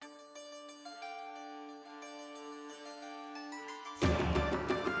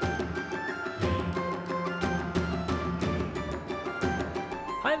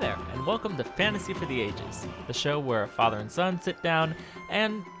Hi there, and welcome to Fantasy for the Ages, the show where a father and son sit down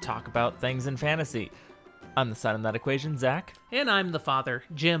and talk about things in fantasy. I'm the son in that equation, Zach. And I'm the father,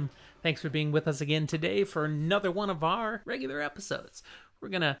 Jim. Thanks for being with us again today for another one of our regular episodes. We're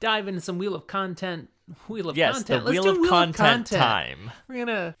going to dive into some Wheel of Content. Yes, the Wheel of Content time. We're going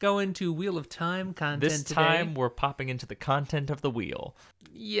to go into Wheel of Time content This today. time, we're popping into the content of the wheel.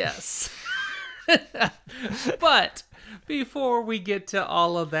 Yes. But before we get to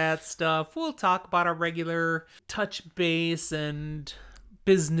all of that stuff, we'll talk about our regular touch base and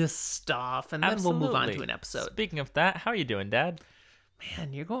business stuff, and then we'll move on to an episode. Speaking of that, how are you doing, Dad?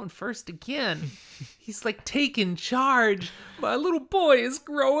 Man, you're going first again. He's like taking charge. My little boy is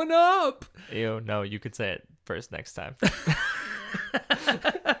growing up. Ew, no, you could say it first next time.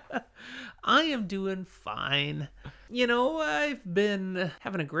 I am doing fine. You know, I've been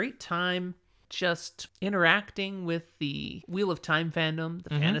having a great time just interacting with the Wheel of Time fandom, the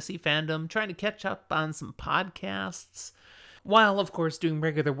fantasy fandom, trying to catch up on some podcasts, while, of course, doing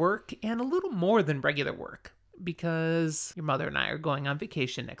regular work and a little more than regular work, because your mother and I are going on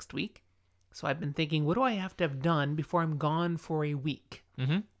vacation next week. So I've been thinking, what do I have to have done before I'm gone for a week?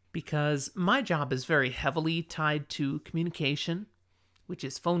 Because my job is very heavily tied to communication, which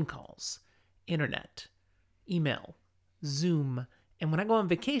is phone calls, internet, email, Zoom. And when I go on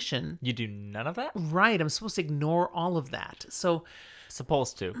vacation... You do none of that? Right, I'm supposed to ignore all of that. So...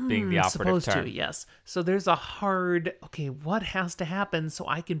 Supposed to, being the operative term. Yes. So there's a hard, okay, what has to happen so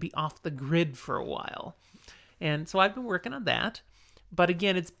I can be off the grid for a while? And so I've been working on that. But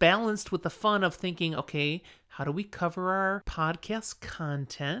again, it's balanced with the fun of thinking, okay, how do we cover our podcast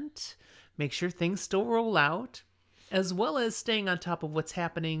content? Make sure things still roll out, as well as staying on top of what's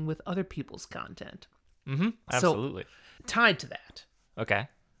happening with other people's content. Absolutely. So, tied to that, Okay.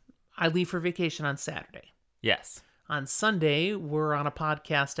 I leave for vacation on Saturday. Yes. On Sunday, we're on a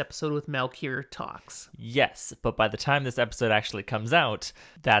podcast episode with Malkier Talks. Yes, but by the time this episode actually comes out,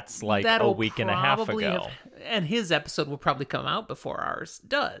 that's like a week and a half ago. And his episode will probably come out before ours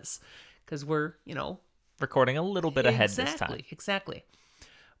does, because we're, recording a little bit ahead this time. Exactly.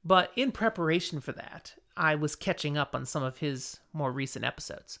 But in preparation for that, I was catching up on some of his more recent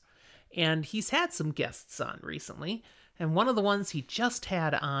episodes. And he's had some guests on recently, and one of the ones he just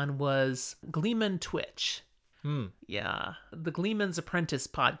had on was Gleeman Twitch. Yeah, the Gleeman's Apprentice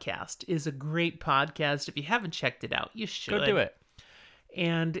podcast is a great podcast. If you haven't checked it out, you should. Go do it.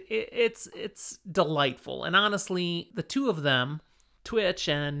 And it's delightful. And honestly, the two of them, Twitch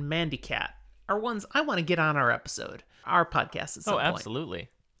and Mandy Cat, are ones I want to get on our podcast at some point. Absolutely.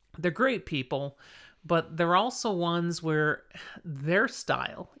 They're great people, but they're also ones where their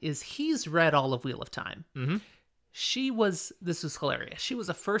style is he's read all of Wheel of Time. This was hilarious. She was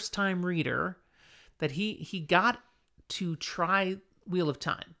a first-time reader that he got to try Wheel of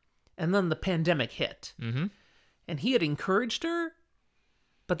Time. And then the pandemic hit. And he had encouraged her,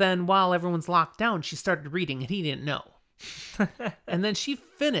 but then while everyone's locked down, she started reading and he didn't know. And then she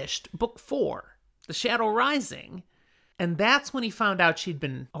finished book 4, The Shadow Rising, and that's when he found out she'd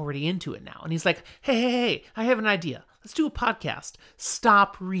been already into it now. And he's like, hey, I have an idea. Let's do a podcast.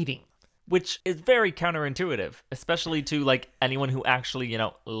 Stop reading. Which is very counterintuitive, especially to like anyone who actually,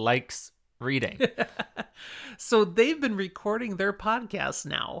 likes reading. So they've been recording their podcast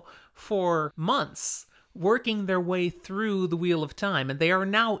now for months, working their way through the Wheel of Time, and they are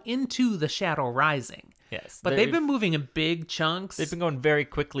now into The Shadow Rising. Yes. But they've been moving in big chunks. They've been going very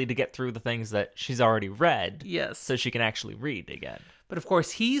quickly to get through the things that she's already read. Yes. So she can actually read again. But of course,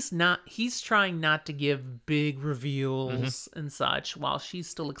 he's trying not to give big reveals and such while she's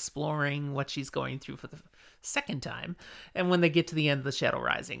still exploring what she's going through for the second time. And when they get to the end of The Shadow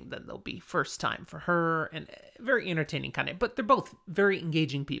Rising, then they'll be first time for her, and very entertaining kind of, but they're both very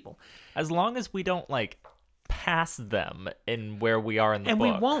engaging people. As long as we don't pass them in where we are in the book.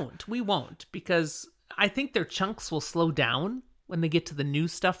 And we won't, because I think their chunks will slow down when they get to the new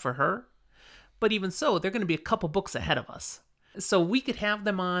stuff for her. But even so, they're going to be a couple books ahead of us. So we could have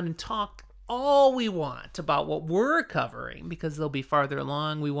them on and talk all we want about what we're covering, because they'll be farther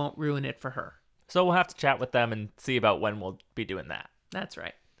along. We won't ruin it for her. So we'll have to chat with them and see about when we'll be doing that. That's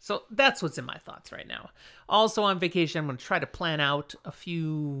right. So that's what's in my thoughts right now. Also on vacation, I'm going to try to plan out a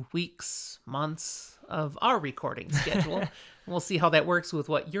few weeks, months of our recording schedule. We'll see how that works with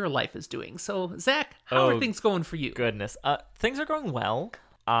what your life is doing. So, Zach, how are things going for you? Goodness. Things are going well.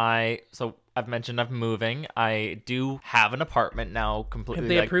 I've mentioned I'm moving. I do have an apartment now completely. Have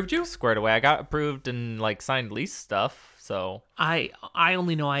they approved you? Squared away. I got approved and signed lease stuff. So I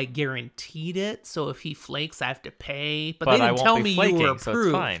only know I guaranteed it, so if he flakes, I have to pay. But but they I didn't won't tell be me flaking, you were so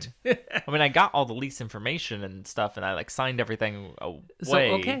it's fine. approved. I mean, I got all the lease information and stuff, and I like signed everything away. So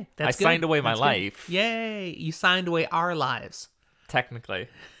okay, that's I signed good. away my That's good. life, Yay! You signed away our lives. technically.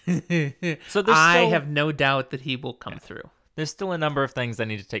 So there's I still, have no doubt that he will come through. there's still a number of things I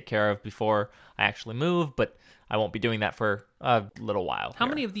need to take care of before I actually move, but I won't be doing that for a little while. How here.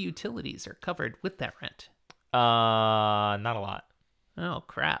 many of the utilities are covered with that rent? Not a lot. Oh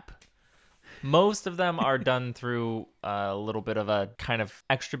crap! Most of them are done through a little bit of a kind of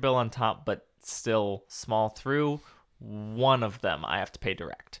extra bill on top, but still small through. One of them I have to pay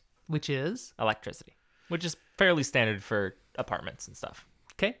direct. Which is Electricity, which is fairly standard for apartments and stuff.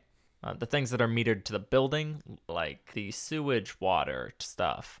 okay. The things that are metered to the building, like the sewage, water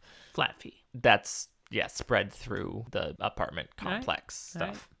stuff, Flat fee. that's, spread through the apartment All right. complex All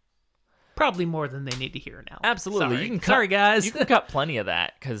right. stuff. Probably more than they need to hear now. Absolutely. Sorry. You can cut, Sorry, guys. You can cut plenty of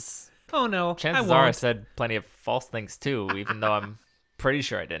that, because Oh no, chances I are I won't. said plenty of false things too, even though I'm pretty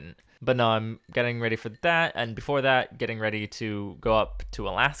sure I didn't. But no, I'm getting ready for that, and before that, getting ready to go up to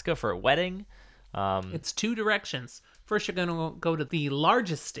Alaska for a wedding. It's two directions. First, you're going to go to the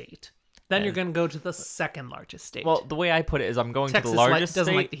largest state. Then you're going to go to the second largest state. Well, the way I put it is I'm going Texas to the largest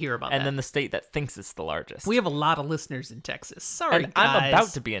doesn't state, like to hear about and that. then the state that thinks it's the largest. We have a lot of listeners in Texas. Sorry, and guys. I'm about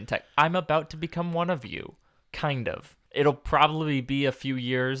to be in tech. I'm about to become one of you, kind of. It'll probably be a few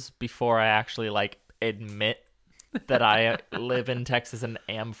years before I actually like admit that I live in Texas and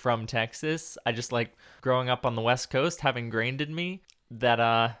am from Texas. I just like growing up on the West Coast, having ingrained in me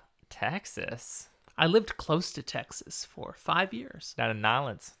that Texas, I lived close to Texas for 5 years. down in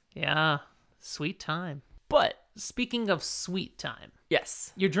Nolens. Yeah, sweet time. But Speaking of sweet time,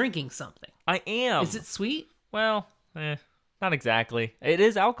 yes, you're drinking something. I am. Is it sweet? Well, not exactly. It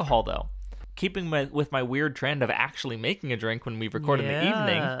is alcohol though. Keeping with my weird trend of actually making a drink when we record in the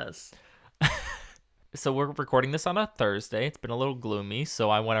evening. Yes. So we're recording this on a Thursday. It's been a little gloomy, so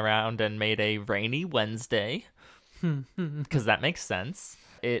I went around and made a rainy Wednesday because that makes sense.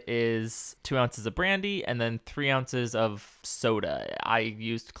 It is 2 ounces of brandy and then 3 ounces of soda. I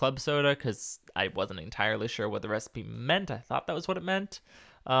used club soda because I wasn't entirely sure what the recipe meant. I thought that was what it meant.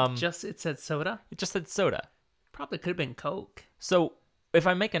 It said soda. It just said soda. Probably could have been Coke. So if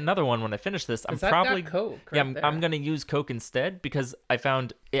I make another one when I finish this, I'm 'Cause I've got probably Coke yeah, right I'm there. gonna use Coke instead because I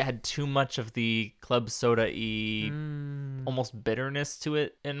found it had too much of the club soda-y almost bitterness to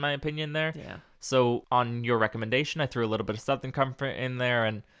it, in my opinion. There, Yeah. So on your recommendation, I threw a little bit of Southern Comfort in there,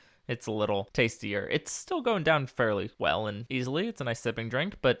 and it's a little tastier. It's still going down fairly well and easily. It's a nice sipping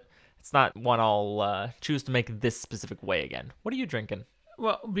drink, but it's not one I'll choose to make this specific way again. What are you drinking?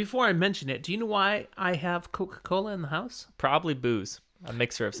 Well, before I mention it, do you know why I have Coca-Cola in the house? Probably booze. A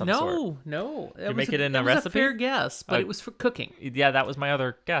mixer of some sort. No. You make it in that a was recipe? a fair guess, but it was for cooking. Yeah, that was my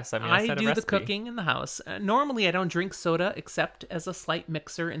other guess. I mean, I said a do the recipe. cooking in the house. Normally, I don't drink soda except as a slight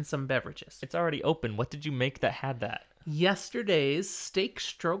mixer in some beverages. It's already open. What did you make that had that? Yesterday's steak The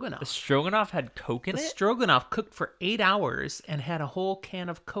stroganoff. stroganoff had Coke in The it? stroganoff cooked for 8 hours and had a whole can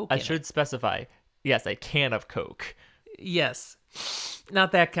of Coke I in should it. specify. Yes, a can of Coke. Yes.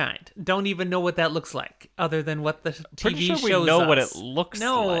 Not that kind. Don't even know what that looks like, other than what the TV Pretty sure shows we know us. what it looks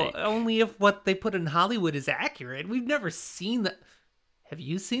no, like. only if what they put in Hollywood is accurate. We've never seen the. Have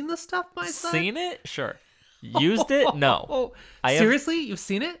you seen the stuff, my son? Seen it? Sure. Used it? No. Oh, I have- seriously? You've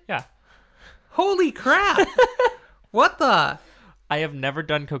seen it? Yeah. Holy crap! What the? I have never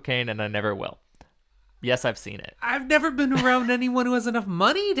done cocaine and I never will. Yes, I've seen it. I've never been around anyone who has enough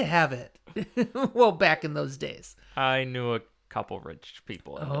money to have it. Well, back in those days. I knew a couple rich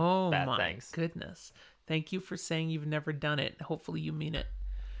people and bad my things. goodness. Thank you for saying you've never done it. Hopefully you mean it.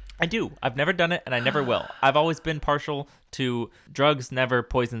 I do. I've never done it and I never will. I've always been partial to drugs never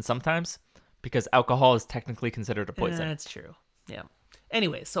poison sometimes because alcohol is technically considered a poison. That's true. Yeah.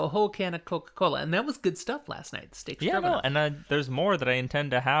 Anyway, so a whole can of Coca-Cola, and that was good stuff last night. Steak Yeah, no, stroganoff. and there's more that I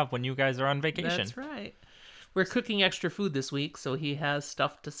intend to have when you guys are on vacation. That's right. We're cooking extra food this week, so he has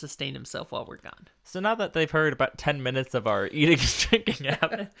stuff to sustain himself while we're gone. So now that they've heard about 10 minutes of our eating and drinking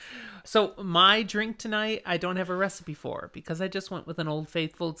habits, So my drink tonight, I don't have a recipe for because I just went with an Old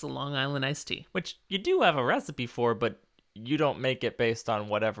Faithful. It's a Long Island iced tea. which you do have a recipe for, but you don't make it based on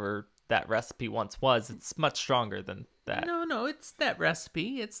whatever that recipe once was. It's much stronger than that. No, it's that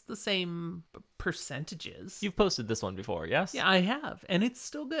recipe. It's the same percentages. You've posted this one before, yes? Yeah, I have, and it's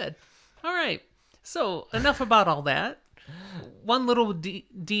still good. All right. So enough about all that. One little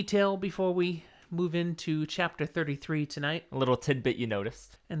detail before we move into chapter 33 tonight. A little tidbit you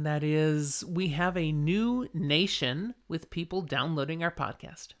noticed. And that is, we have a new nation with people downloading our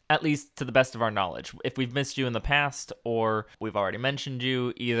podcast. At least to the best of our knowledge. If we've missed you in the past or we've already mentioned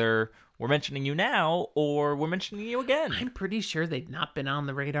you, either we're mentioning you now or we're mentioning you again. I'm pretty sure they've not been on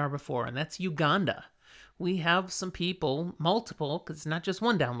the radar before, and that's Uganda. We have some people, multiple, because it's not just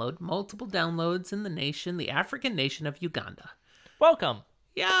one download, multiple downloads in the nation, the African nation of Uganda. Welcome.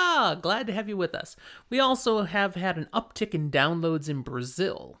 Yeah, glad to have you with us. We also have had an uptick in downloads in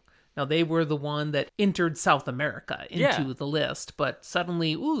Brazil. Now, they were the one that entered South America into the list, but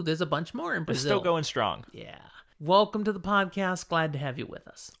suddenly, there's a bunch more in Brazil. They're still going strong. Yeah. Welcome to the podcast. Glad to have you with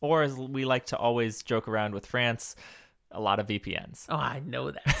us. Or as we like to always joke around with France, a lot of VPNs. Oh, I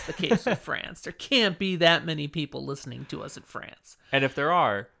know that's the case with France. There can't be that many people listening to us in France. And if there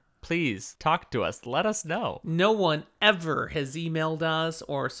are, please talk to us. Let us know. No one ever has emailed us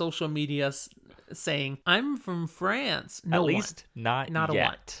or social media saying, I'm from France. No At one. least not a one.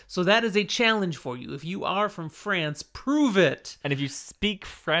 yet. So that is a challenge for you. If you are from France, prove it. And if you speak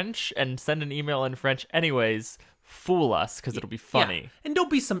French and send an email in French anyways, fool us because it'll be funny. Yeah. And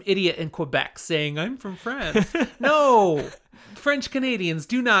don't be some idiot in Quebec saying, I'm from France. No. French Canadians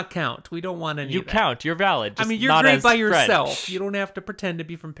do not count. We don't want any You of that. count. You're valid. Just you're not great as by yourself. French. You don't have to pretend to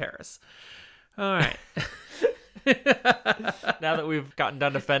be from Paris. All right. Now that we've gotten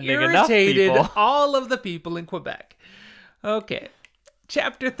done offending enough Irritated people. all of the people in Quebec. Okay.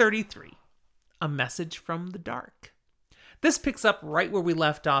 Chapter 33. A Message from the Dark. This picks up right where we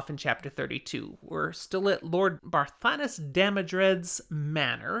left off in chapter 32. We're still at Lord Barthanas Damodred's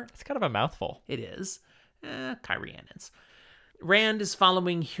manor. It's kind of a mouthful. It is. Kyrianans. Rand is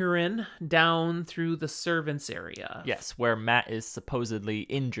following Huron down through the servants' area. Yes, where Matt is supposedly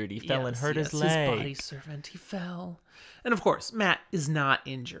injured. He fell and hurt his leg. His body servant, he fell. And of course, Matt is not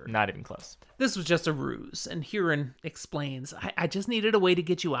injured. Not even close. This was just a ruse, and Huron explains, I just needed a way to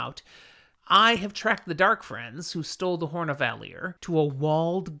get you out. I have tracked the Dark Friends who stole the Horn of Valier to a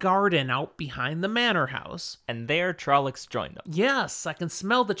walled garden out behind the manor house. And there Trollocs joined them. Yes, I can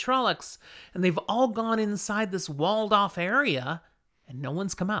smell the Trollocs, and they've all gone inside this walled-off area, and no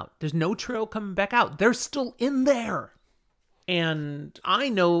one's come out. There's no trail coming back out. They're still in there. And I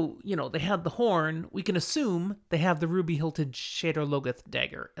know, they had the horn. We can assume they have the ruby-hilted Shader Logoth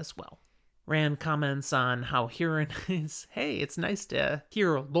dagger as well. Rand comments on how Huron is, hey, it's nice to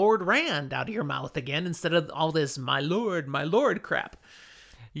hear Lord Rand out of your mouth again instead of all this my lord crap.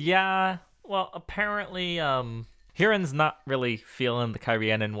 Yeah, well, apparently, Huron's not really feeling the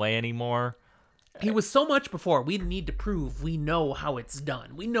Kyrianan way anymore. He was so much before. We need to prove we know how it's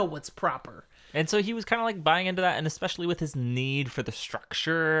done. We know what's proper. And so he was kind of like buying into that, and especially with his need for the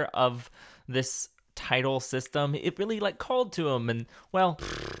structure of this title system, it really like called to him, and well,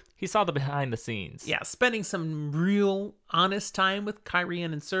 he saw the behind the scenes. Yeah, spending some real honest time with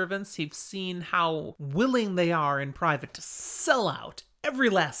Kyrianan servants, he's seen how willing they are in private to sell out every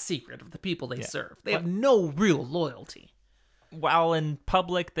last secret of the people they serve. They have no real loyalty. While in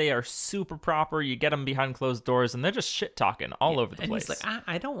public, they are super proper. You get them behind closed doors, and they're just shit-talking all over the place. And he's like,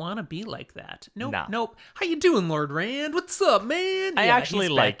 I don't want to be like that. Nope, No. nope. How you doing, Lord Rand? What's up, man? I Yeah, actually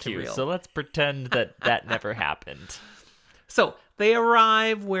he's back like to you, real. so let's pretend that never happened. So they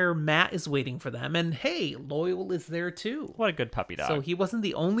arrive where Matt is waiting for them, and hey, Loyal is there too. What a good puppy dog. So he wasn't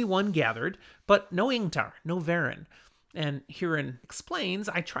the only one gathered, but no Ingtar, no Varen. And Huron explains,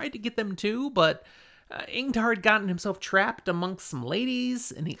 I tried to get them too, but Ingtar had gotten himself trapped amongst some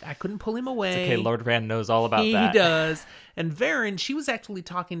ladies, and I couldn't pull him away. It's okay, Lord Rand knows all about that. He does. And Varen, she was actually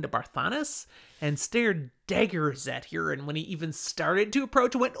talking to Barthanas and stared daggers at Huron when he even started to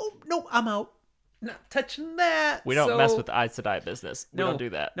approach and went, oh, no, I'm out. Not touching that. We don't mess with Aes Sedai business. We don't do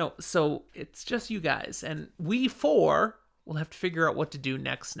that. No, so it's just you guys. And we four will have to figure out what to do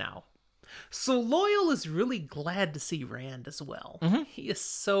next now. So Loyal is really glad to see Rand as well. Mm-hmm. He is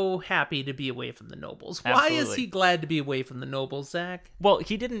so happy to be away from the nobles. Absolutely. Why is he glad to be away from the nobles, Zach? Well,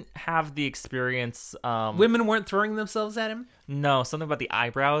 he didn't have the experience. Women weren't throwing themselves at him? No, something about the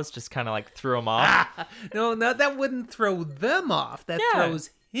eyebrows just kind of like threw him off. No, that wouldn't throw them off. That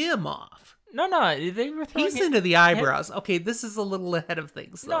throws him off. No, they were throwing. He's into the eyebrows. Okay, this is a little ahead of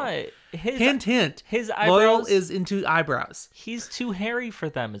things, though. No, hint. His eyebrows. Loyal is into eyebrows. He's too hairy for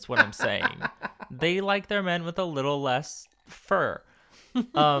them, is what I'm saying. They like their men with a little less fur.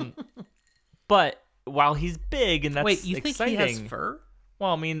 But while he's big, and that's Wait, you exciting, think he has fur?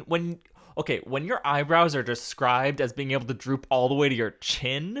 Well, I mean, when your eyebrows are described as being able to droop all the way to your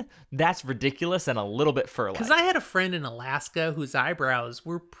chin, that's ridiculous and a little bit fur-like. Because I had a friend in Alaska whose eyebrows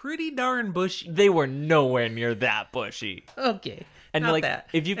were pretty darn bushy. They were nowhere near that bushy. Okay. And Not like, that.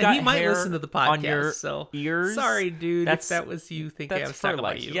 if you've And got he might hair listen to the podcast, on your so ears, sorry, dude, if that's that was you thinking I was for talking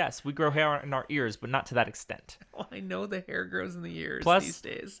about like, you. yes, we grow hair in our ears, but not to that extent. Well, I know the hair grows in the ears Plus, these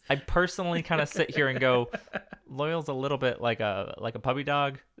days. I personally kind of sit here and go, Loyal's a little bit like a puppy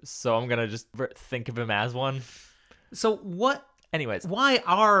dog, so I'm gonna just think of him as one. So what? Anyways, Why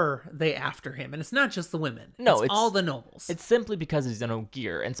are they after him? And it's not just the women. No, it's all the nobles. It's simply because he's an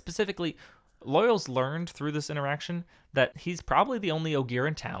Ogier, and specifically, Loyal's learned through this interaction that he's probably the only Ogier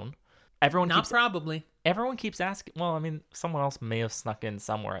in town. Everyone keeps asking. Well, I mean, someone else may have snuck in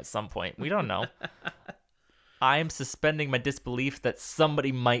somewhere at some point. We don't know. I am suspending my disbelief that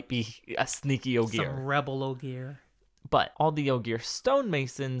somebody might be a sneaky Ogier. Some rebel Ogier. But all the Ogier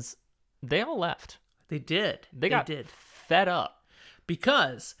stonemasons, they all left. They did. They got fed up.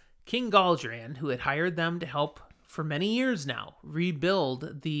 Because King Galdrian, who had hired them to help for many years now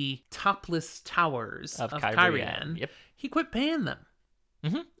rebuild the topless towers of Cairhien, yep. He quit paying them.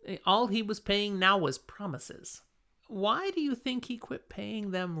 Mm-hmm. All he was paying now was promises. Why do you think he quit paying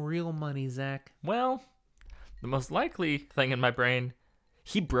them real money, Zach? Well, the most likely thing in my brain,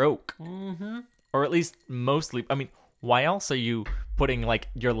 he broke. Mm-hmm. Or at least mostly. I mean, why else are you putting like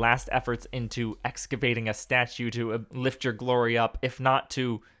your last efforts into excavating a statue to lift your glory up, if not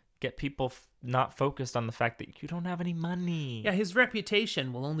to get people not focused on the fact that you don't have any money? Yeah, his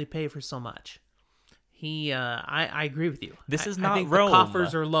reputation will only pay for so much. I agree with you. This is not I think Rome. The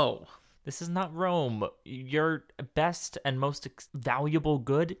coffers are low. This is not Rome. Your best and most valuable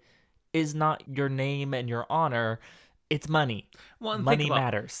good is not your name and your honor. It's money. Well, and money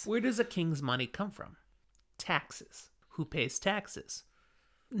matters. Where does a king's money come from? Taxes. Who pays taxes?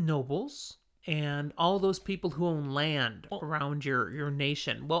 Nobles and all those people who own land around your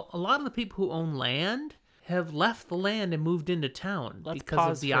nation. Well, a lot of the people who own land have left the land and moved into town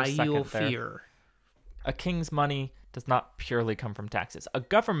because of the Aiel fear. A king's money does not purely come from taxes. A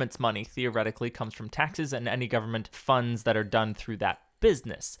government's money theoretically comes from taxes and any government funds that are done through that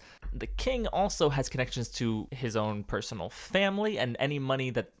business. The king also has connections to his own personal family, and any money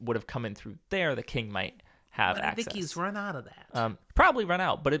that would have come in through there, the king might have access. I think he's run out of that. Probably run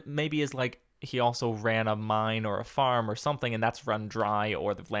out, but it maybe is like he also ran a mine or a farm or something, and that's run dry,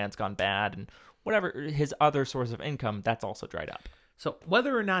 or the land's gone bad, and whatever his other source of income, that's also dried up. So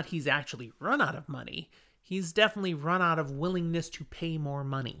whether or not he's actually run out of money, he's definitely run out of willingness to pay more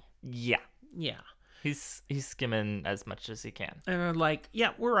money. Yeah. Yeah. He's skimming as much as he can. And they're like,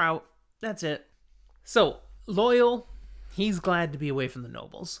 yeah, we're out. That's it. So, Loyal, he's glad to be away from the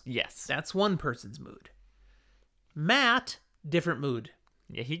nobles. Yes. That's one person's mood. Matt, different mood.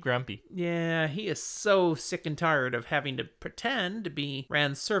 Yeah, he grumpy. Yeah, he is so sick and tired of having to pretend to be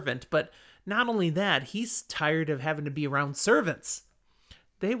Rand's servant, but not only that, he's tired of having to be around servants.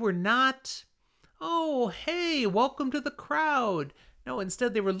 They were not, oh, hey, welcome to the crowd. No,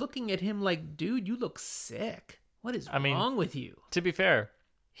 instead they were looking at him like, dude, you look sick. What is wrong with you? To be fair,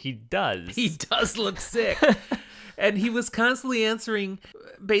 he does. He does look sick. And he was constantly answering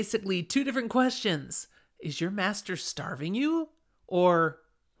basically two different questions. Is your master starving you? Or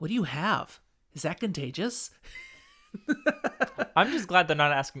what do you have? Is that contagious? I'm just glad they're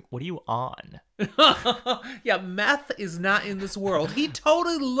not asking, what are you on? Yeah, meth is not in this world. He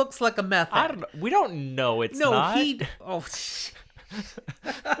totally looks like a meth head. I don't know. We don't know it's not.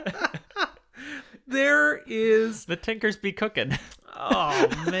 There is... The Tinkers be cooking. Oh,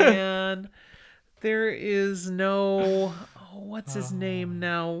 man. There is no... what's his name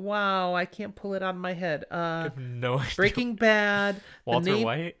now? Wow, I can't pull it out of my head. I have no idea. Breaking Bad. Walter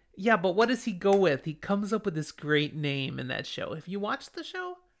White? Yeah, but what does he go with? He comes up with this great name in that show. Have you watched the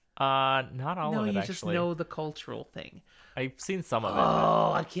show? Not all of it, actually. No, you just know the cultural thing. I've seen some of it.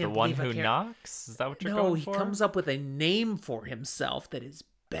 Oh, I can't believe The One Who Knocks? Is that what you're going for? No, he comes up with a name for himself that is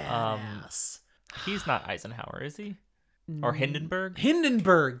badass. He's not Eisenhower, is he? Or Hindenburg?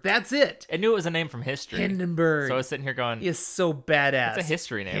 Hindenburg, that's it. I knew it was a name from history. Hindenburg. So I was sitting here going... He is so badass. It's a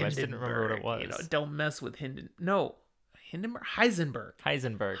history name. I just didn't remember what it was. You know, don't mess with Hindenburg, Heisenberg.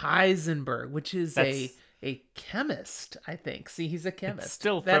 Heisenberg, which is a chemist, I think. See, he's a chemist. It's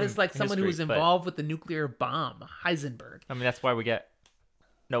still that is like someone history, who was involved with the nuclear bomb. Heisenberg. I mean, that's why we get...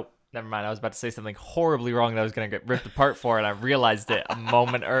 Nope. Never mind. I was about to say something horribly wrong that I was going to get ripped apart for, and I realized it a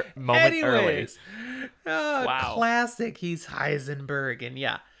moment early. Wow. Classic. He's Heisenberg, and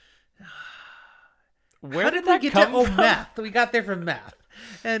yeah. Where How did we get to meth? We got there from meth.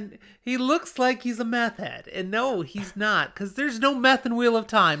 And he looks like he's a meth head. And no, he's not, because there's no meth in Wheel of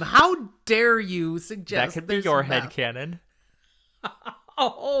Time. How dare you suggest that could be your headcanon?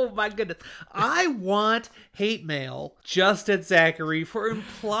 Oh my goodness. I want hate mail just at Zachary for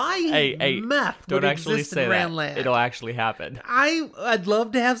implying Hey, meth don't would actually exist say in that. Ranland. It'll actually happen. I'd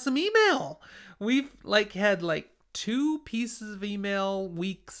love to have some email. We've had 2 pieces of email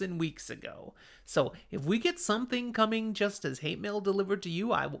weeks and weeks ago. So if we get something coming just as hate mail delivered to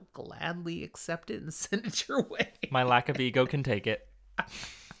you, I will gladly accept it and send it your way. My lack of ego can take it.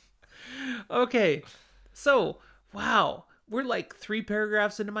 Okay. So, wow. We're 3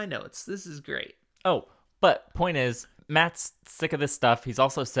 paragraphs into my notes. This is great. Oh, but point is, Matt's sick of this stuff. He's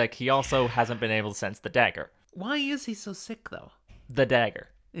also sick. He also hasn't been able to sense the dagger. Why is he so sick, though? The dagger.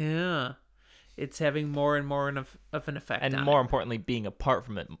 Yeah. It's having more and more of an effect And on more him. importantly, being apart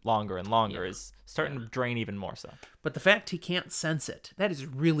from it longer and longer is starting to drain even more so. But the fact he can't sense it, that is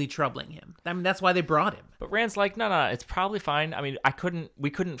really troubling him. I mean, that's why they brought him. But Rand's like, no, it's probably fine. I mean, we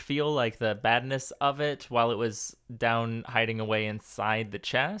couldn't feel the badness of it while it was down hiding away inside the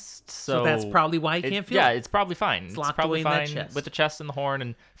chest. So that's probably why he can't feel it. Yeah, it's probably fine. It's locked probably away in that fine chest. with the chest and the horn,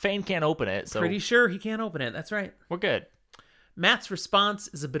 and Fane can't open it, so Pretty sure he can't open it. That's right. we're good. Matt's response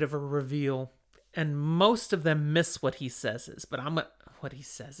is a bit of a reveal, and most of them miss what he says. But what he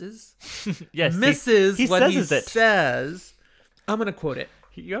says is? Yes, misses he what he says it. says. I'm going to quote it.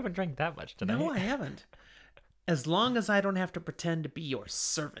 You haven't drank that much tonight. No, I haven't. As long as I don't have to pretend to be your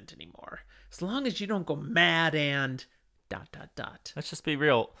servant anymore. As long as you don't go mad and ... Let's just be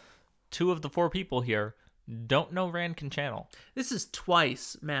real. 2 of the 4 people here don't know Rand can channel. This is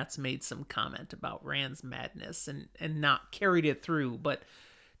twice Matt's made some comment about Rand's madness and not carried it through. But,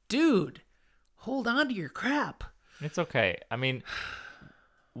 dude, hold on to your crap. It's okay. I mean,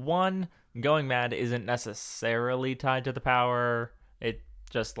 1, going mad isn't necessarily tied to the power. It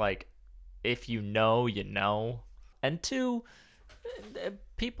just if you know, you know. And 2,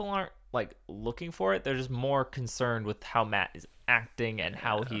 people aren't looking for it. They're just more concerned with how Matt is acting and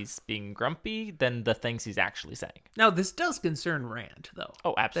how he's being grumpy than the things he's actually saying. Now, this does concern Rand, though.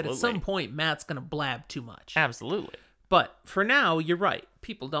 Oh, absolutely. That at some point, Matt's going to blab too much. Absolutely. But for now, you're right.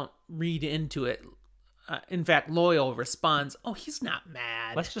 People don't read into it. In fact, Loyal responds, "Oh, he's not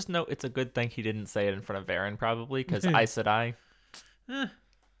mad." Let's just note it's a good thing he didn't say it in front of Varen, probably, because Aes Sedai.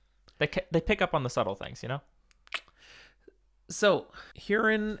 They pick up on the subtle things, you know? So,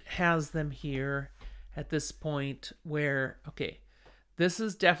 Huron has them here at this point where, okay, this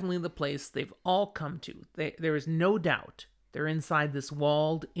is definitely the place they've all come to. There is no doubt they're inside this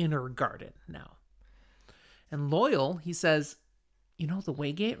walled inner garden now. And Loyal, he says, "You know the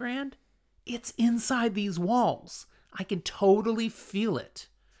Waygate, Rand? It's inside these walls. I can totally feel it."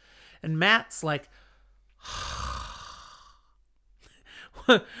 And Matt's like,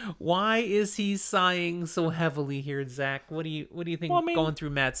 why is he sighing so heavily here, Zach? What do you think going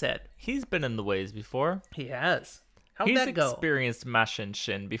through Matt's head? He's been in the ways before. He has. How'd He's that go? experienced Mashin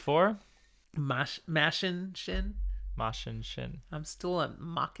Shin before. Mashin Shin? Mashin Shin. I'm still a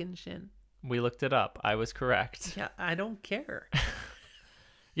Mockin Shin. We looked it up. I was correct. Yeah, I don't care.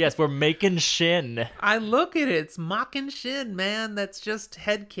 Yes, we're making Shin. I look at it. It's Mockin Shin, man. That's just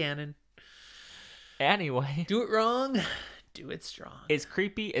headcanon. Anyway. Do it wrong, do it strong. It's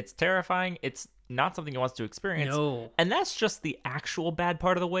creepy. It's terrifying. It's not something he wants to experience. No. And that's just the actual bad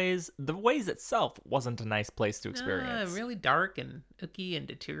part of the ways. The ways itself wasn't a nice place to experience. Really dark and icky and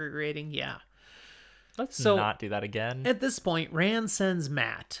deteriorating. Yeah. Let's not do that again. At this point, Rand sends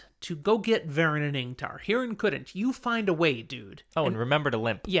Matt to go get Varen and Ingtar. Huron couldn't. You find a way, dude. Oh, and remember to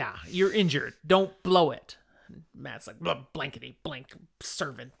limp. Yeah, you're injured. Don't blow it. Matt's like, blankety blank,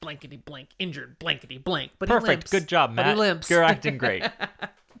 servant, blankety blank, injured, blankety blank. But Perfect. He limps. Good job, Matt. But he limps. You're acting great.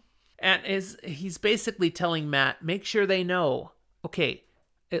 And he's basically telling Matt, make sure they know, okay,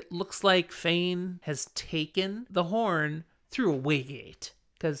 it looks like Fane has taken the horn through a waygate.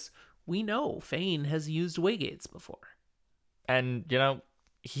 Because we know Fane has used waygates before. And,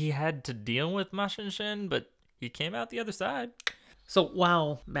 he had to deal with Mashin Shin, but he came out the other side. So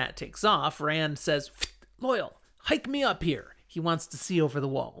while Matt takes off, Rand says, "Loyal, hike me up here." He wants to see over the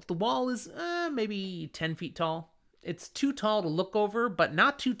wall. The wall is maybe 10 feet tall. It's too tall to look over, but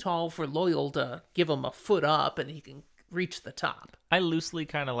not too tall for Loyal to give him a foot up and he can reach the top. I loosely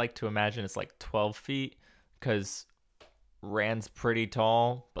kind of like to imagine it's 12 feet because Rand's pretty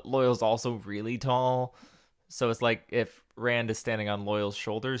tall, but Loyal's also really tall. So it's like if Rand is standing on Loyal's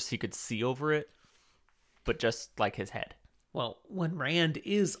shoulders, he could see over it, but just his head. Well, when Rand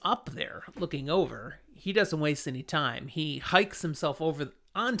is up there looking over, he doesn't waste any time. He hikes himself over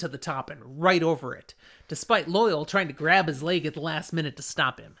onto the top and right over it, despite Loyal trying to grab his leg at the last minute to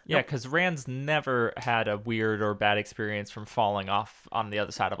stop him. Yeah, because Rand's never had a weird or bad experience from falling off on the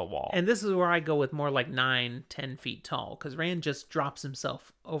other side of a wall. And this is where I go with more like 9-10 feet tall, because Rand just drops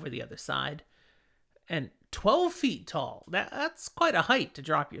himself over the other side. And 12 feet tall, that's quite a height to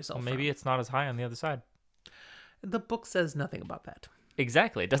drop yourself Well, maybe from. it's not as high on the other side. The book says nothing about that.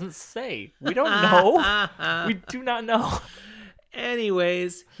 Exactly. It doesn't say. We don't know. We do not know.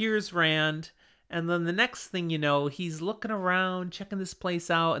 Anyways, here's Rand. And then the next thing you know, he's looking around, checking this place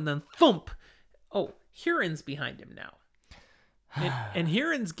out, and then thump! Oh, Huron's behind him now. And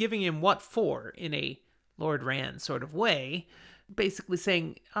Huron's giving him what for in a Lord Rand sort of way. Basically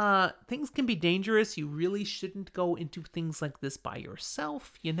saying, things can be dangerous. You really shouldn't go into things like this by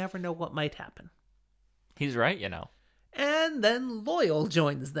yourself. You never know what might happen. He's right, you know. And then Loyal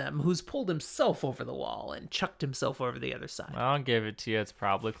joins them, who's pulled himself over the wall and chucked himself over the other side. I'll give it to you. It's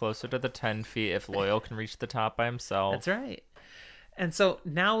probably closer to the 10 feet if Loyal can reach the top by himself. That's right. And so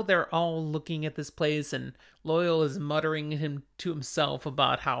now they're all looking at this place, and Loyal is muttering to himself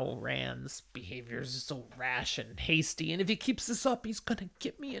about how Rand's behavior is so rash and hasty, and if he keeps this up, he's going to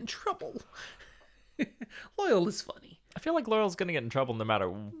get me in trouble. Loyal is funny. I feel like Loyal's going to get in trouble no matter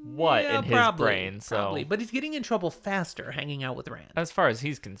what in his brain. So. Probably, but he's getting in trouble faster hanging out with Rand. As far as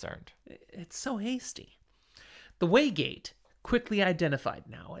he's concerned. It's so hasty. The Waygate, quickly identified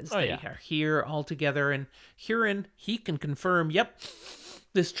now as they are here all together, and Huron, he can confirm, yep,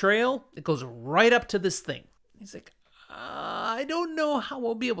 this trail, it goes right up to this thing. He's like, I don't know how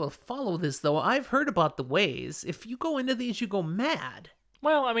we'll be able to follow this, though. I've heard about the ways. If you go into these, you go mad.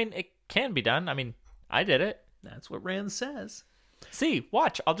 Well, I mean, it can be done. I mean, I did it. That's what Rand says. See,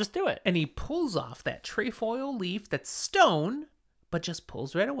 watch, I'll just do it. And he pulls off that trefoil leaf that's stone, but just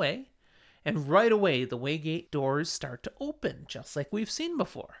pulls right away. And right away, the Waygate doors start to open, just like we've seen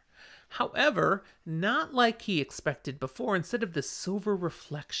before. However, not like he expected before. Instead of the silver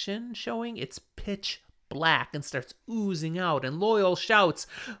reflection showing, it's pitch black and starts oozing out. And Loyal shouts,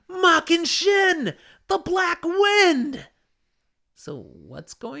 "Mockin' Shin! The Black Wind!" So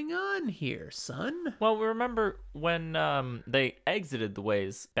what's going on here, son? Well, remember when they exited the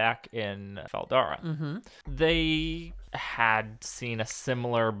ways back in Faldara, they had seen a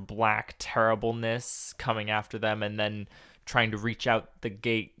similar black terribleness coming after them and then trying to reach out the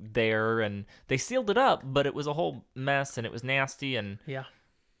gate there, and they sealed it up, but it was a whole mess and it was nasty, and yeah.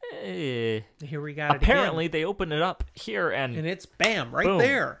 Here we got apparently it again. They opened it up here and it's bam, right boom.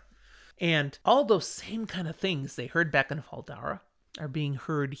 There. And all those same kind of things they heard back in Faldara are being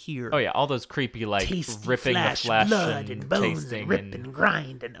heard here. Oh yeah, all those creepy like tasty ripping the flesh blood and bones tasting and rip and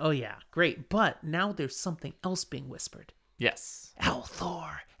grind and oh yeah, great. But now there's something else being whispered. Yes.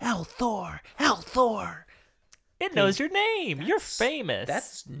 Althor, Althor, Althor. It knows your name. You're famous.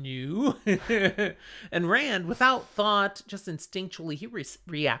 That's new. And Rand, without thought, just instinctually, he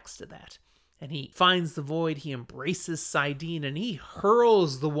reacts to that. And he finds the void, he embraces Saidin, and he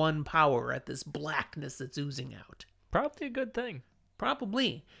hurls the one power at this blackness that's oozing out. Probably a good thing.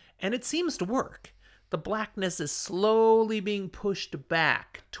 Probably. And it seems to work. The blackness is slowly being pushed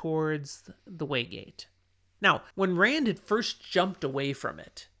back towards the Waygate. Now, when Rand had first jumped away from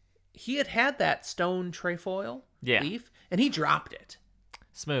it, he had that stone trefoil leaf, and he dropped it.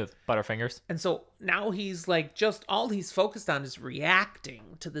 Smooth. Butterfingers. And so now he's like, just all he's focused on is reacting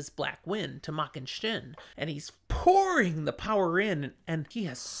to this black wind, to Mockin' Shin. And he's pouring the power in, and he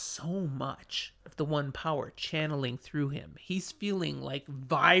has so much of the one power channeling through him. He's feeling like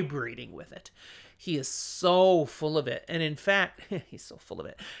vibrating with it. He is so full of it. And in fact, he's so full of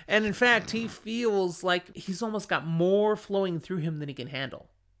it. And in fact, he feels like he's almost got more flowing through him than he can handle.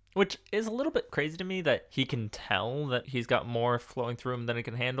 Which is a little bit crazy to me that he can tell that he's got more flowing through him than he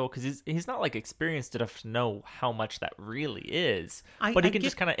can handle, because he's not like experienced enough to know how much that really is. But he can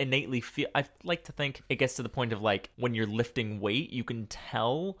just kind of innately feel. I like to think it gets to the point of like when you're lifting weight, you can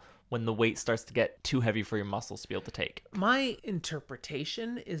tell when the weight starts to get too heavy for your muscles to be able to take. My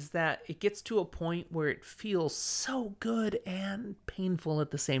interpretation is that it gets to a point where it feels so good and painful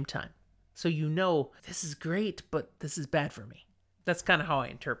at the same time. So you know, this is great, but this is bad for me. That's kind of how I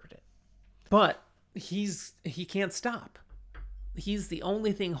interpret it. But he can't stop. He's the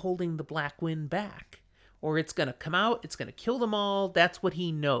only thing holding the black wind back. Or it's going to come out, it's going to kill them all. That's what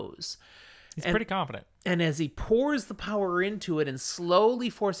he knows. He's pretty confident. And as he pours the power into it and slowly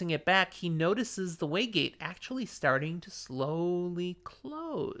forcing it back, he notices the Waygate actually starting to slowly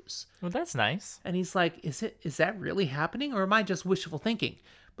close. Well, that's nice. And he's like, is that really happening? Or am I just wishful thinking?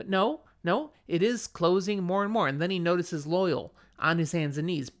 But no, it is closing more and more. And then he notices Loyal on his hands and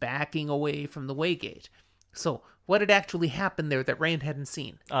knees, backing away from the waygate. So, what had actually happened there that Rand hadn't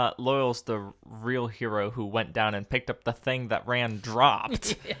seen? Loyal's the real hero who went down and picked up the thing that Rand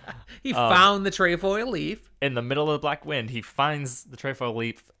dropped. Yeah. He found the trefoil leaf. In the middle of the Black Wind, he finds the trefoil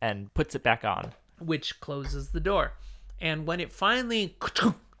leaf and puts it back on. Which closes the door. And when it finally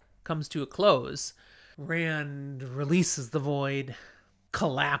comes to a close, Rand releases the void,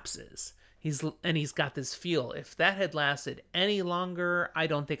 collapses. He's got this feel. If that had lasted any longer, I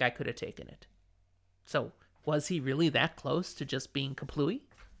don't think I could have taken it. So, was he really that close to just being kaplooey?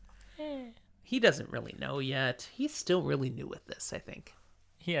 He doesn't really know yet. He's still really new with this, I think.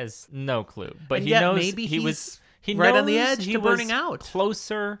 He has no clue, but And he yet knows maybe he he's was right on the knows edge he to burning was out.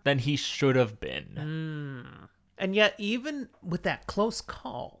 closer than he should have been. And yet, even with that close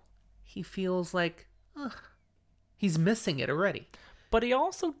call, he feels like he's missing it already. But he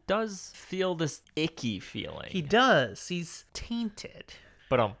also does feel this icky feeling. He does. He's tainted.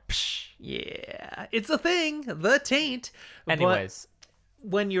 But Yeah, it's a thing, the taint. anyways, But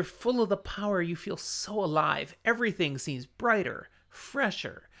when you're full of the power, you feel so alive. Everything seems brighter,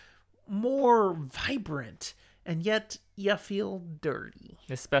 fresher, more vibrant, and yet you feel dirty.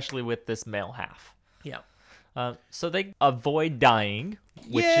 especially with this male half. Yeah. So they avoid dying,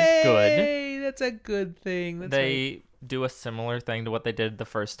 which Yay! is good. That's a good thing. That's They do a similar thing to what they did the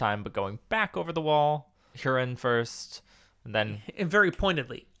first time, but going back over the wall. Huron first, and then And very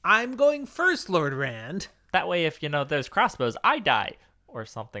pointedly, I'm going first, Lord Rand. that way, if there's crossbows, I die or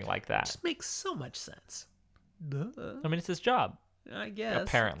something like that. Just makes so much sense. Duh. I mean, it's his job. I guess.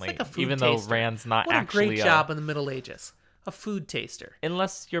 Apparently, It's like a food even taster. though Rand's not what actually a great job in the Middle Ages. A food taster.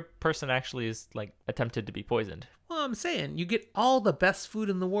 unless your person actually is like attempted to be poisoned. Well, I'm saying you get all the best food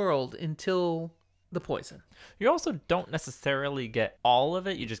in the world until the poison. You also don't necessarily get all of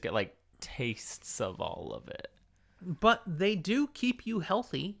it. You just get like tastes of all of it. But they do keep you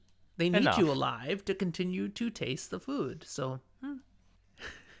healthy. They need Enough. you alive to continue to taste the food. So,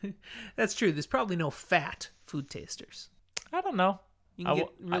 that's true. There's probably no fat food tasters. I don't know. You can get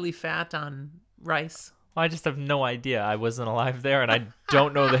really fat on rice. I just have no idea. I wasn't alive there, and I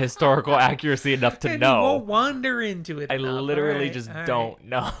don't know the historical accuracy enough to And know. You won't wander into it. I enough. literally All right, just all right. don't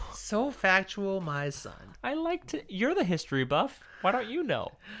know. So factual, my son. I like to. You're the history buff. Why don't you know?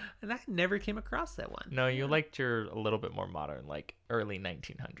 And I never came across that one. No, you liked your a little bit more modern, like early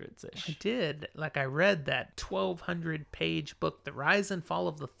 1900s I ish. did. Like, I read that 1,200-page book, The Rise and Fall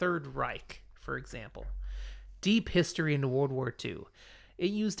of the Third Reich, for example. Deep history into World War II. It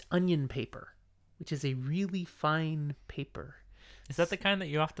used onion paper, which is a really fine paper. Is that the kind that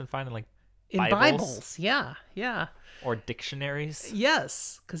you often find in like In Bibles? Bibles. Yeah. Or dictionaries?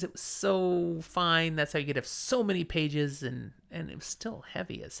 Yes, because it was so fine. That's how you could have so many pages, and it was still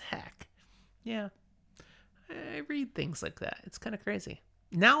heavy as heck. Yeah. I read things like that. It's kind of crazy.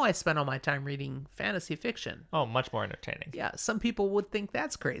 Now I spend all my time reading fantasy fiction. Oh, much more entertaining. Yeah, some people would think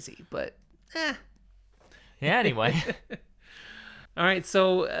that's crazy, but Yeah, anyway. All right,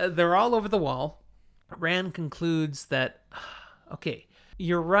 so they're all over the wall. Rand concludes that, okay,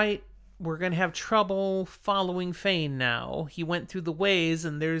 you're right. We're going to have trouble following Fane now. He went through the ways,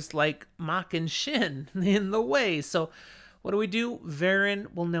 and there's like Mach and Shin in the way. So what do?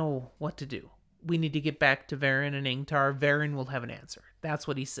 Varen will know what to do. We need to get back to Varen and Ingtar. Varen will have an answer. That's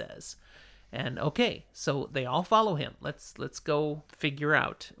what he says. And okay, so they all follow him. Let's go figure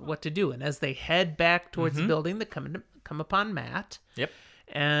out what to do. And as they head back towards the building, they come upon Matt. Yep.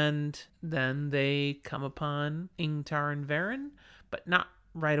 And then they come upon Ingtar and Varen, but not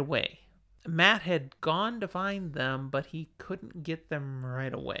right away. Matt had gone to find them, but he couldn't get them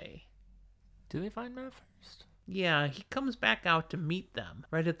right away. Do they find Matt first? Yeah, he comes back out to meet them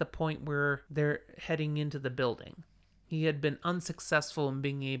right at the point where they're heading into the building. He had been unsuccessful in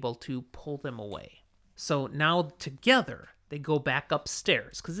being able to pull them away. So now together, they go back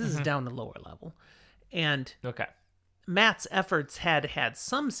upstairs, because this is down the lower level. And Okay. Matt's efforts had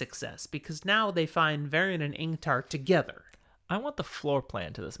some success, because now they find Varian and Ingtar together. I want the floor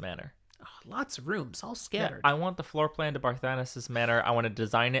plan to this manor. Oh, lots of rooms, all Yeah, scattered. I want the floor plan to Barthanes' manor. I want to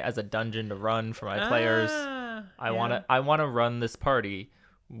design it as a dungeon to run for my players. I want to run this party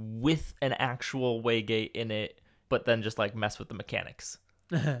with an actual waygate in it, but then just like mess with the mechanics.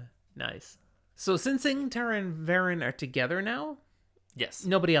 Nice. So since Ingtar and Varen are together now, Yes.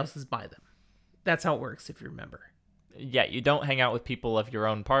 nobody else is by them. That's how it works, if you remember. Yeah, you don't hang out with people of your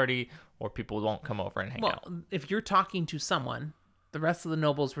own party, or people won't come over and hang out. Well, if you're talking to someone, the rest of the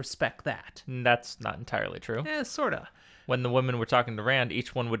nobles respect that. That's not entirely true. Sorta. When the women were talking to Rand,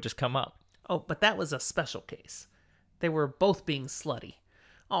 each one would just come up. Oh, but that was a special case. They were both being slutty.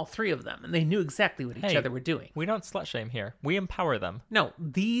 all three of them, and they knew exactly what each Hey, other were doing. We don't slut shame here. We empower them. No,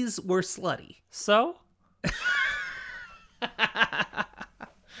 these were slutty. So?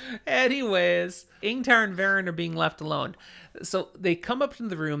 Anyways, Ingtar and Varen are being left alone. So they come up to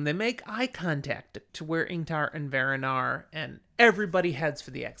the room, they make eye contact to where Ingtar and Varen are, and everybody heads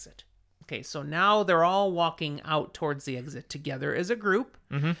for the exit. Okay, so now they're all walking out towards the exit together as a group.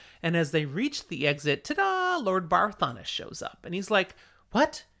 Mm-hmm. And as they reach the exit, ta-da, Lord Barthanas shows up. And he's like,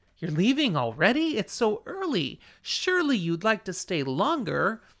 "What? You're leaving already? It's so early. Surely you'd like to stay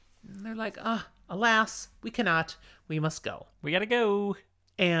longer." And they're like, alas, we cannot. We must go. We gotta go.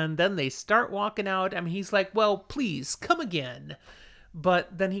 And then they start walking out. I mean, he's like, "Well, please, come again."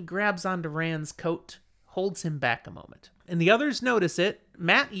 But then he grabs onto Rand's coat, holds him back a moment. And the others notice it.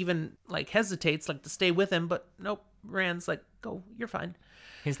 Matt even, hesitates, to stay with him. But nope, Rand's like, "Go, you're fine."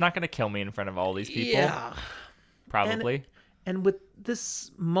 He's not gonna kill me in front of all these people. Yeah. Probably. And with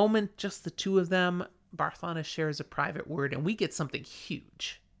this moment, just the two of them, Barthanas shares a private word, and we get something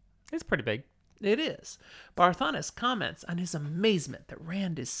huge. It's pretty big. It is. Barthanas comments on his amazement that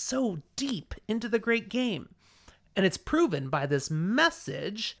Rand is so deep into the great game. And it's proven by this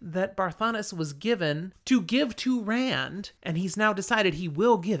message that Barthanas was given to give to Rand, and he's now decided he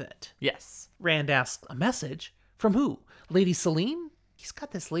will give it. Yes. Rand asks, "A message? From who? Lady Selene?" He's got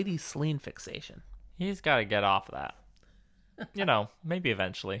this Lady Selene fixation. He's gotta get off of that. Maybe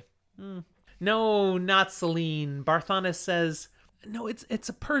eventually. No, not Selene. Barthanas says, no, it's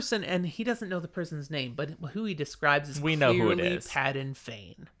a person, and he doesn't know the person's name, but who he describes is We know who it is. Padden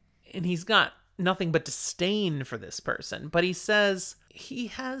Fane. And he's got nothing but disdain for this person, but he says, "He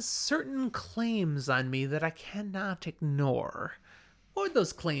has certain claims on me that I cannot ignore." What would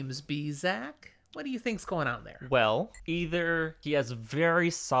those claims be, Zach? What do you think's going on there? Well, either he has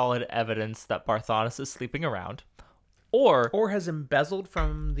very solid evidence that Barthanas is sleeping around, or Or has embezzled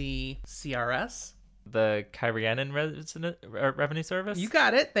from the CRS? the Kyrianan Revenue Service. You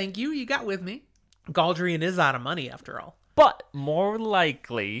got it. Thank you. You got with me. Galdrian is out of money after all. But more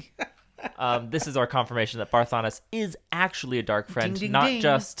likely, this is our confirmation that Barthanas is actually a dark friend. Ding, ding, not ding.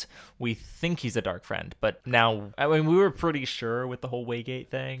 just we think he's a dark friend, but now, I mean, we were pretty sure with the whole Waygate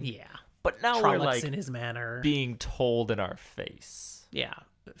thing. Yeah. But now Trollocs we're in his manner. being told in our face. Yeah.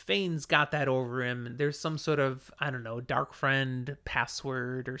 Fane's got that over him. There's some sort of, I don't know, dark friend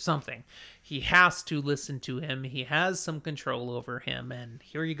password or something. He has to listen to him. He has some control over him. And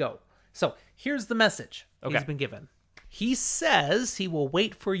here you go. So here's the message he's been given. He says he will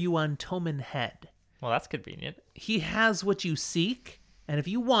wait for you on Toman Head. Well, that's convenient. He has what you seek, and if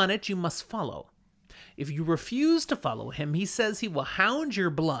you want it, you must follow. If you refuse to follow him, he says he will hound your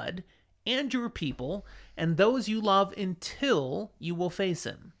blood and your people and those you love until you will face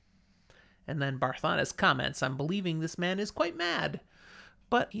him. And then Barthanas comments on believing this man is quite mad,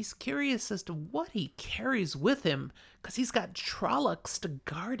 but he's curious as to what he carries with him because he's got Trollocs to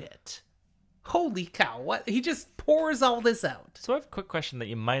guard it. Holy cow, what? He just pours all this out. So I have a quick question that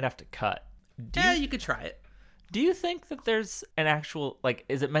you might have to cut. You could try it. Do you think that there's an actual,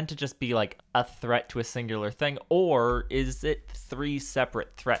 is it meant to just be a threat to a singular thing, or is it three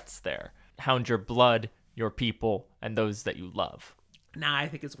separate threats there? Hound your blood, your people, and those that you love. Nah, I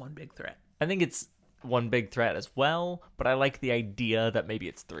think it's one big threat. I think it's one big threat as well, but I like the idea that maybe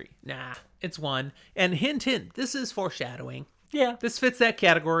it's three. Nah, it's one. And hint, hint, this is foreshadowing. Yeah. This fits that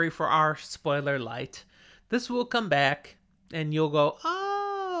category for our spoiler light. This will come back, and you'll go,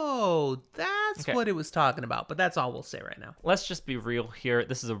 "Oh, that's what it was talking about." But that's all we'll say right now. Let's just be real here.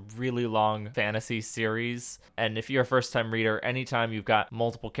 This is a really long fantasy series, and if you're a first-time reader, anytime you've got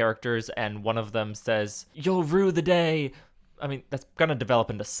multiple characters and one of them says, "You'll rue the day," I mean, that's going to develop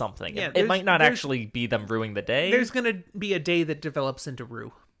into something. Yeah, it might not actually be them ruining the day. There's going to be a day that develops into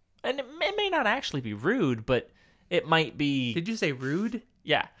rue. And it may not actually be rude, but it might be... Did you say rude?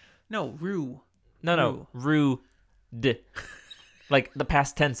 Yeah. No, rue. No. Rude. Like the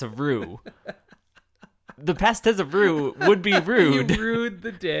past tense of rue. The past tense of rue would be rude. You rued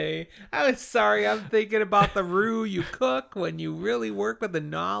the day. I was sorry. I'm thinking about the roux you cook when you really work with the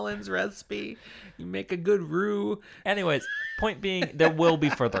Nolans recipe. You make a good roux. Anyways, point being, there will be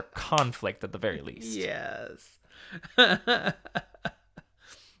further conflict at the very least. Yes.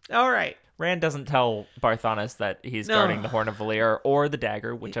 All right. Rand doesn't tell Barthanas that he's guarding the Horn of Valir or the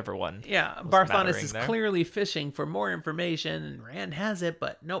dagger, whichever one. Yeah, Barthanas is clearly fishing for more information, and Rand has it,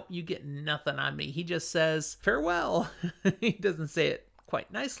 but nope, you get nothing on me. He just says, farewell. He doesn't say it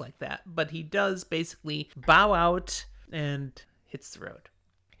quite nice like that, but he does basically bow out and hits the road.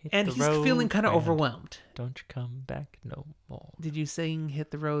 And he's feeling kind of overwhelmed. Don't you come back no more. Did you sing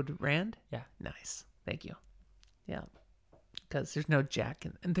Hit the Road, Rand? Yeah. Nice. Thank you. Yeah. Because there's no Jack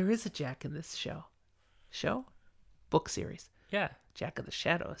and there is a Jack in this show, book series, Yeah. Jack of the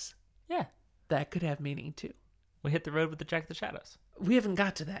Shadows. Yeah. That could have meaning too. We hit the road with the Jack of the Shadows. We haven't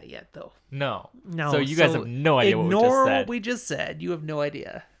got to that yet, though. No. No. So you guys have no idea what we just Ignore said. what we just said. You have no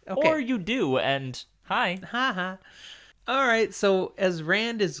idea. Okay. Or you do, and hi. Ha. All right, so as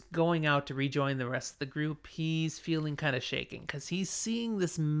Rand is going out to rejoin the rest of the group, he's feeling kind of shaken because he's seeing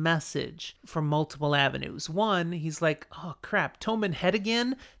this message from multiple avenues. One, he's like, oh crap, Toman Head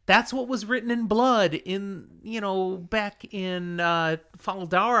again? That's what was written in blood back in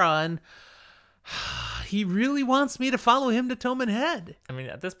Faldara, and he really wants me to follow him to Toman Head. I mean,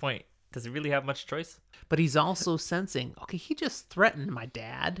 at this point, does he really have much choice? But he's also sensing, okay, he just threatened my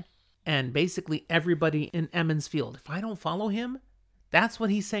dad and basically everybody in Emmons Field. If I don't follow him, that's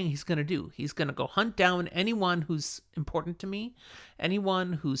what he's saying he's going to do. He's going to go hunt down anyone who's important to me,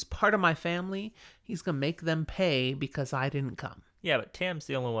 anyone who's part of my family. He's going to make them pay because I didn't come. Yeah, but Tam's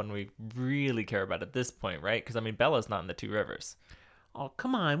the only one we really care about at this point, right? Because, I mean, Bella's not in the Two Rivers. Oh,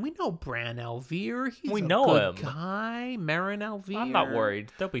 come on. We know Bran Elvir. He's We a know good him. guy. Marin Elvir. I'm not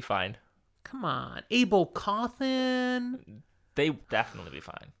worried. They'll be fine. Come on. Abel Cawthon. They definitely be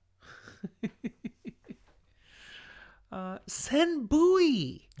fine. Sen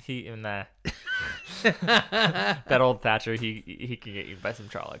Bui. That old Thatcher, he can get you by some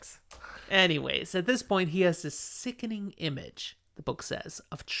Trollocs. Anyways, at this point, he has this sickening image, the book says,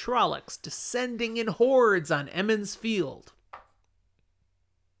 of Trollocs descending in hordes on Emmons Field.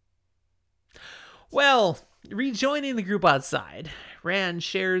 Well, rejoining the group outside, Rand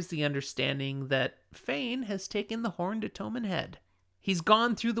shares the understanding that Fane has taken the horn to Toman Head. He's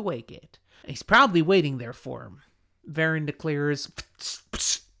gone through the Waygate. He's probably waiting there for him. Varen declares,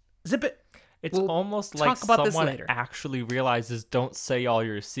 zip it. It's We'll almost like talk about this someone later. actually realizes don't say all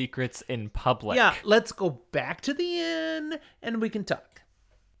your secrets in public. Yeah, let's go back to the inn and we can talk.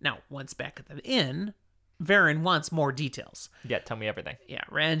 Now, once back at the inn, Varen wants more details. Yeah, tell me everything. Yeah,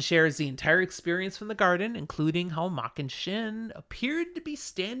 Rand shares the entire experience from the garden, including how Mock and Shin appeared to be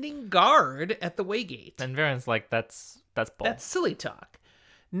standing guard at the Waygate. And Varen's like, that's bull. That's silly talk.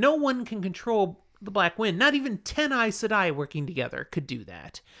 No one can control the Black Wind. Not even 10 Aes Sedai working together could do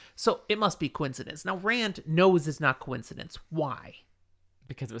that. So it must be coincidence. Now, Rand knows it's not coincidence. Why?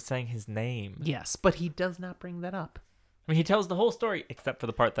 Because it was saying his name. Yes, but he does not bring that up. I mean, he tells the whole story except for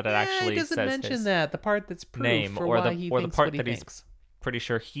the part that it actually he doesn't says mention his that. The part that's proof name, for or why the he or the thinks part what he that he's thinks. pretty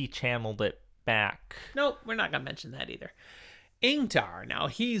sure he channeled it back. Nope, we're not going to mention that either. Ingtar, now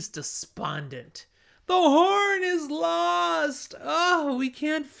he's despondent. The horn is lost. Oh, we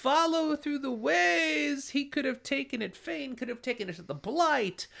can't follow through the ways. He could have taken it. Fane could have taken it to the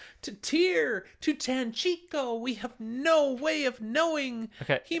Blight, to Tyr, to Tanchico. We have no way of knowing.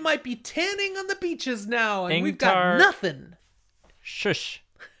 Okay. He might be tanning on the beaches now, and we've Ingtar- got nothing. Shush.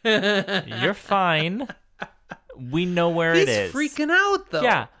 You're fine. We know where it is. He's freaking out, though.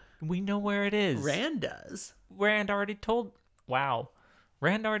 Yeah, we know where it is. Rand does. Rand already told. Wow.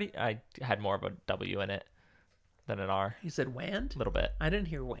 I had more of a W in it than an R. You said Wand? A little bit. I didn't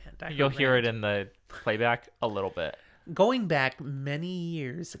hear Wand. You'll hear it in the playback a little bit. Going back many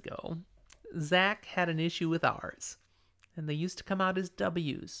years ago, Zach had an issue with R's, and they used to come out as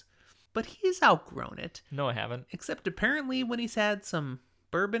W's. But he's outgrown it, No, I haven't. except apparently when he's had some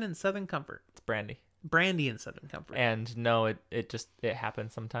bourbon and Southern Comfort. It's brandy. Brandy and Southern Comfort. And no, it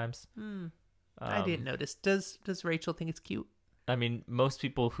happens sometimes. I didn't notice. Does Rachel think it's cute? I mean, most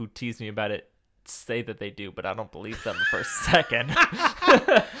people who tease me about it say that they do, but I don't believe them for a second.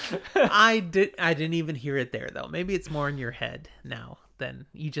 I didn't even hear it there, though. Maybe it's more in your head now than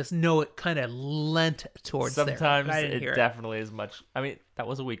you just know it kind of lent towards there. Sometimes But I didn't it hear definitely is much. I mean, that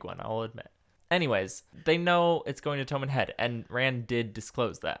was a weak one, I'll admit. Anyways, they know it's going to Toman Head, and Rand did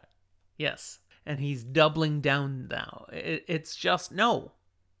disclose that. Yes. And he's doubling down now. It's just, no.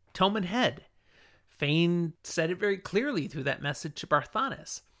 Toman Head. Fane said it very clearly through that message to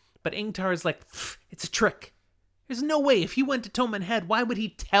Barthanes. But Ingtar's like, it's a trick. There's no way. If he went to Toman Head, why would he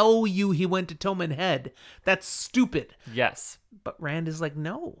tell you he went to Toman Head? That's stupid. Yes. But Rand is like,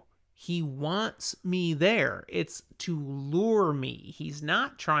 no. He wants me there. It's to lure me. He's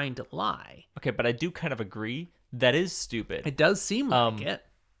not trying to lie. Okay, but I do kind of agree. That is stupid. It does seem like it.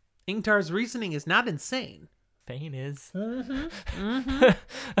 Ingtar's reasoning is not insane. Fane is.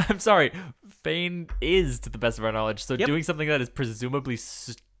 I'm sorry. Fane is, to the best of our knowledge. So doing something that is presumably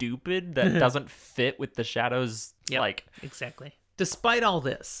stupid, that doesn't fit with the shadows, like... Exactly. Despite all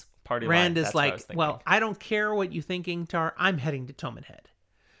this, Party Rand line, is that's what I like, was thinking. well, I don't care what you think, Ingtar. I'm heading to Toman Head.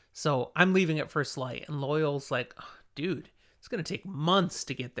 So I'm leaving at first light. And Loyal's like, oh, dude, it's going to take months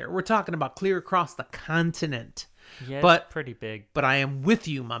to get there. We're talking about clear across the continent. Yeah, it's But pretty big. but I am with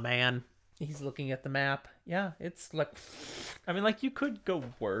you, my man. He's looking at the map. Yeah, it's like... I mean, like, you could go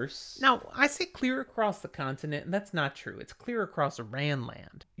worse. Now, I say clear across the continent, and that's not true. It's clear across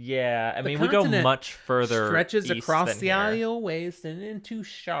Ranland. Yeah, I The mean, we go continent much further stretches east across than the here. Io Waste and into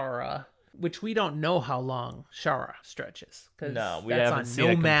Shara, which we don't know how long Shara stretches. Because No, we that's haven't on seen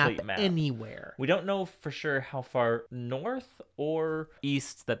no a map complete map. anywhere. We don't know for sure how far north or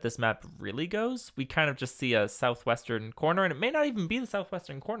east that this map really goes. We kind of just see a southwestern corner, and it may not even be the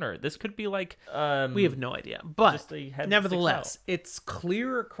southwestern corner. This could be like We have no idea. But just a head that nevertheless, sticks it's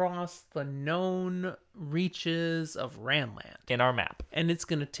clear across the known reaches of Ranland. in our map. And it's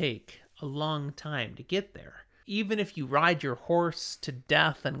going to take a long time to get there. Even if you ride your horse to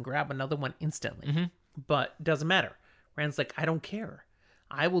death and grab another one instantly. But it doesn't matter. Rand's like, I don't care.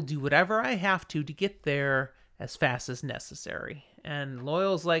 I will do whatever I have to get there as fast as necessary. And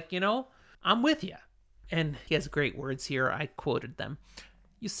Loyal's like, I'm with you. And he has great words here. I quoted them.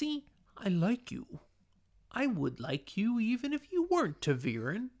 You see, I like you. I would like you even if you weren't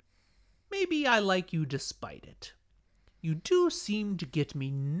Taviran. Maybe I like you despite it. You do seem to get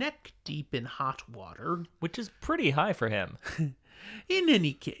me neck deep in hot water. Which is pretty high for him. In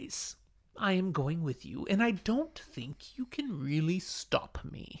any case, I am going with you, and I don't think you can really stop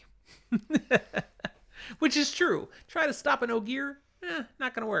me. Which is true. Try to stop an Ogier?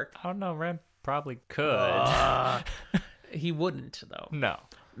 Not gonna work. I don't know, Ren probably could. He wouldn't, though. No.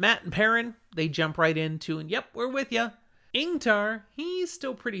 Matt and Perrin, they jump right into, and yep, we're with you. Ingtar, he's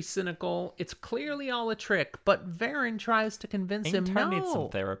still pretty cynical. It's clearly all a trick, but Varen tries to convince him, Ingtar no. needs some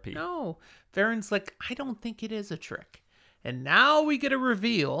therapy. No. Varen's like, I don't think it is a trick. And now we get a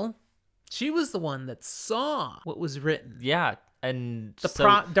reveal. She was the one that saw what was written. Yeah, and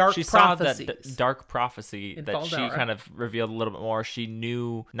Dark she saw that prophecies. dark prophecy In that she Faldara. kind of revealed a little bit more. She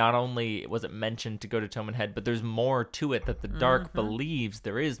knew not only was it mentioned to go to Toman Head, but there's more to it that the dark believes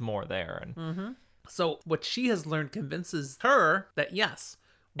there is more there. And So what she has learned convinces her that yes,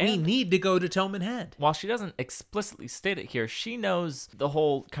 we And- need to go to Toman Head. while she doesn't explicitly state it here, she knows the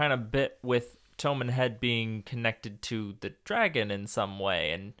whole kind of bit with Toman Head being connected to the dragon in some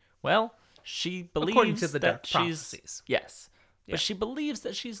way. And, well, she believes According to the that dark she's... prophecies. Yes. Yeah. But she believes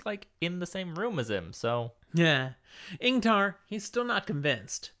that she's, like, in the same room as him, so... Yeah. Ingtar, he's still not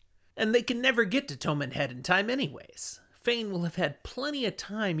convinced. And they can never get to Toman Head in time anyways. Fane will have had plenty of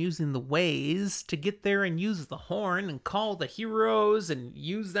time using the ways to get there and use the horn and call the heroes and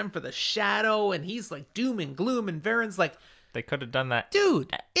use them for the shadow. And he's like doom and gloom. And Varen's like, They could have done that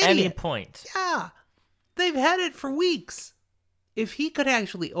dude, at any idiot. point. Yeah, they've had it for weeks. If he could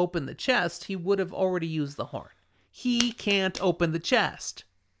actually open the chest, he would have already used the horn. He can't open the chest.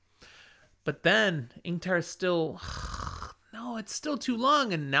 But then Ingtar's still, no, it's still too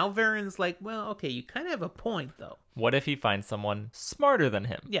long. And now Varen's like, well, okay, you kind of have a point, though. What if he finds someone smarter than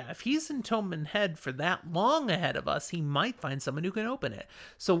him? Yeah, if he's in Toman Head for that long ahead of us, he might find someone who can open it.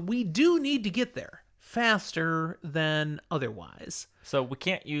 So we do need to get there faster than otherwise. So we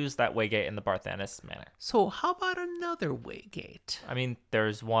can't use that waygate in the Barthanis manner. So how about another waygate? I mean,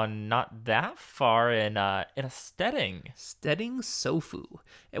 there's one not that far in a Stedding. Stedding Sofu.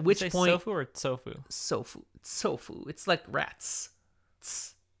 At which Say point... Sofu or Tsofu? Sofu. It's like rats.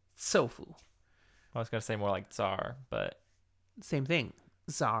 Sofu. I was gonna say more like Tsar, but Same thing.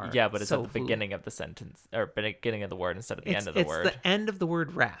 Czar. yeah, but it's at Sofu. the beginning of the sentence or beginning of the word instead of the end of the word. It's the end of the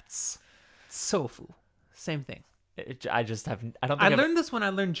word rats. Sofu. Same thing. I just have. I don't. I Think learned this when I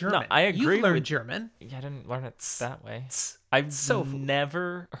learned German. No, I agree You've learned with- German. Yeah, I didn't learn it that way. I've Sofu.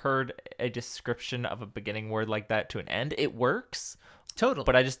 never heard a description of a beginning word like that to an end. It works, Totally.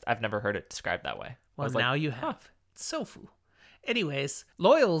 but I've never heard it described that way. I well, was like, now you have. Sofu. Anyways,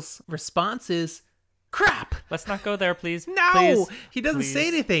 Loyal's response is, crap. let's not go there, please. No, Please. he doesn't say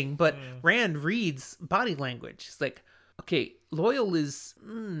Please. anything, but Rand reads body language. He's like, okay, Loyal is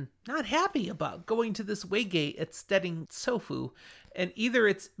not happy about going to this waygate at Stedding Sofu. And either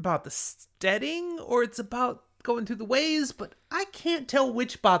it's about the Stedding or it's about going through the ways, but I can't tell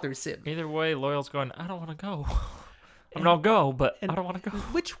which bothers him. Either way, Loyal's going, I don't want to go. I mean, I'll go, but I don't want to go.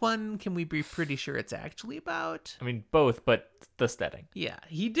 Which one can we be pretty sure it's actually about? I mean, both, but the Stedding. Yeah,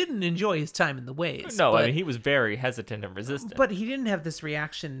 he didn't enjoy his time in the ways. No, but, I mean, he was very hesitant and resistant. But he didn't have this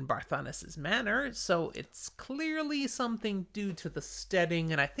reaction in Barthanis' manner, so it's clearly something due to the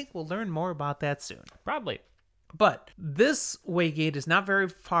Stedding, and I think we'll learn more about that soon. Probably. But this waygate is not very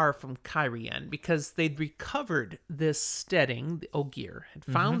far from Kyrien because they'd recovered this Stedding, the Ogier had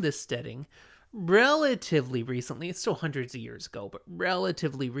found this Stedding relatively recently. It's still hundreds of years ago, but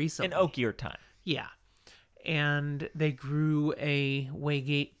relatively recently. In Ogier time. Yeah. And they grew a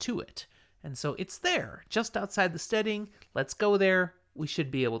waygate to it. And so it's there, just outside the steading. Let's go there. We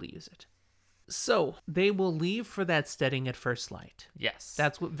should be able to use it. So they will leave for that steading at first light. Yes.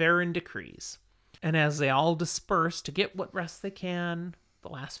 That's what Varen decrees. And as they all disperse to get what rest they can, the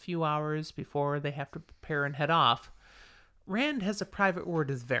last few hours before they have to prepare and head off, Rand has a private word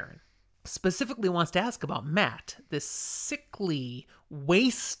with Varen. Specifically wants to ask about Matt, this sickly,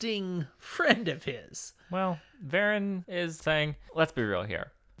 wasting friend of his. Well, Varen is saying, let's be real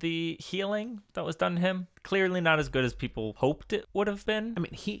here. The healing that was done to him, clearly not as good as people hoped it would have been. I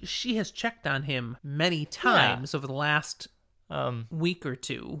mean, she has checked on him many times over the last week or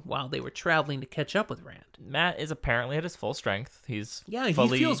two while they were traveling to catch up with Rand. Matt is apparently at his full strength. He's he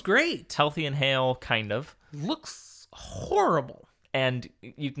feels great. Healthy and hale, kind of. Looks horrible. And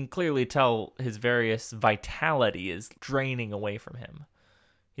you can clearly tell his various vitality is draining away from him.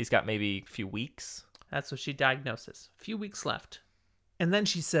 He's got maybe a few weeks. That's what she diagnoses. A few weeks left. And then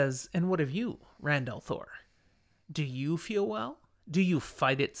she says, and what of you, Randall Thor? Do you feel well? Do you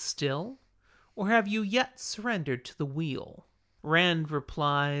fight it still? Or have you yet surrendered to the wheel? Rand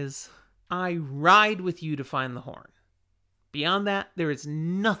replies, I ride with you to find the horn. Beyond that, there is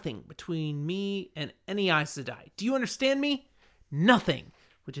nothing between me and any Aes Sedai. Do you understand me? Nothing.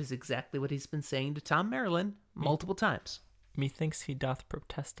 Which is exactly what he's been saying to Tom Maryland multiple times. Methinks he doth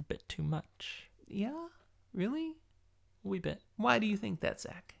protest a bit too much. Yeah? Really? A wee bit. Why do you think that,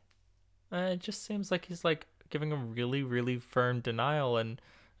 Zach? It just seems like he's like giving a really, really firm denial. And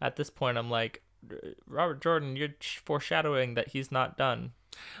at this point, I'm like, Robert Jordan, you're foreshadowing that he's not done.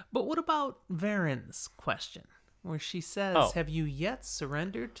 But what about Varen's question? Where she says, have you yet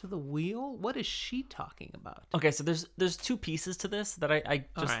surrendered to the wheel? What is she talking about? Okay, so there's two pieces to this that I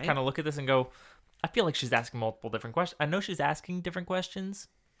just kind of look at this and go, I feel like she's asking multiple different questions. I know she's asking different questions,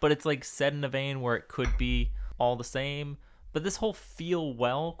 but it's like said in a vein where it could be all the same. But this whole feel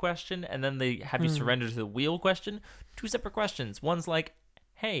well question and then the have you surrendered to the wheel question, two separate questions. One's like,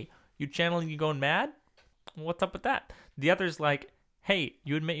 hey, you channeling you going mad? What's up with that? The other's like, hey,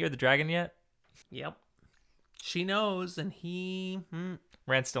 you admit you're the dragon yet? Yep. She knows, and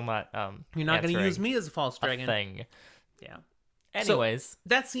Rand's still not you're not going to use me as a false dragon. Thing. Yeah. Anyways. So,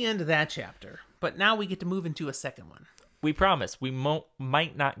 that's the end of that chapter. But now we get to move into a second one. We promise. We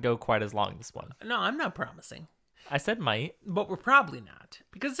might not go quite as long this one. No, I'm not promising. I said might. But we're probably not.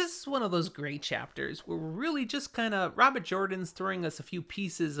 Because this is one of those great chapters where we're really just kind of... Robert Jordan's throwing us a few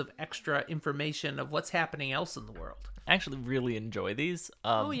pieces of extra information of what's happening else in the world. I actually really enjoy these.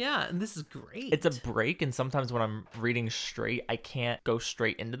 Oh, yeah. And this is great. It's a break. And sometimes when I'm reading straight, I can't go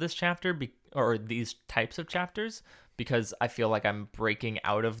straight into this chapter or these types of chapters because I feel like I'm breaking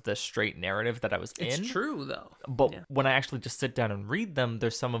out of the straight narrative that I was in. It's true, though. But when I actually just sit down and read them,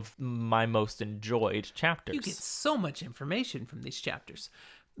 there's some of my most enjoyed chapters. You get so much information from these chapters.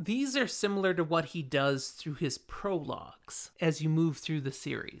 These are similar to what he does through his prologues as you move through the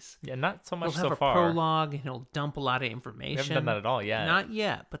series. Yeah, not so much so far. He'll have a prologue and he'll dump a lot of information. We haven't done that at all yet. Not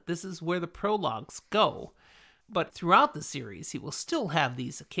yet, but this is where the prologues go. But throughout the series, he will still have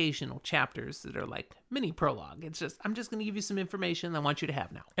these occasional chapters that are like mini prologue. It's just, I'm just going to give you some information I want you to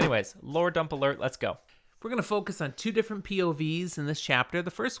have now. Anyways, lore dump alert, let's go. We're going to focus on two different POVs in this chapter.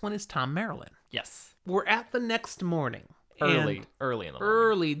 The first one is Tom Maryland. Yes. We're at the next morning. Early in the morning.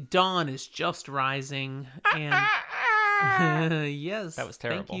 Early dawn is just rising. And yes. That was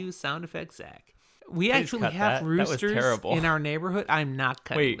terrible. Thank you, sound effects, Zach. We actually have roosters in our neighborhood. I'm not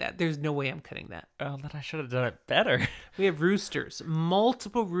cutting that. There's no way I'm cutting that. Oh, then I should have done it better. We have roosters,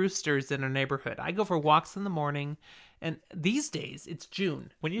 multiple roosters in our neighborhood. I go for walks in the morning, and these days it's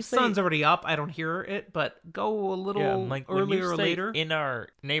June. When you the sun's already up, I don't hear it, but go a little earlier or later. In our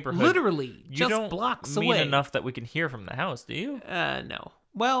neighborhood, literally, you just don't blocks mean away. enough that we can hear from the house, do you? No.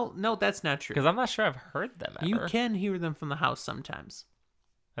 Well, no, that's not true. Because I'm not sure I've heard them ever. You can hear them from the house sometimes.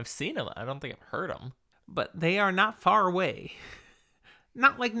 I've seen them. I don't think I've heard them. But they are not far away.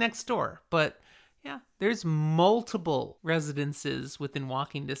 Not like next door, but yeah, there's multiple residences within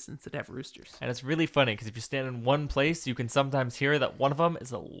walking distance that have roosters. And it's really funny because if you stand in one place, you can sometimes hear that one of them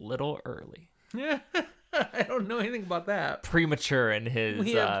is a little early. Yeah, I don't know anything about that. Premature in his...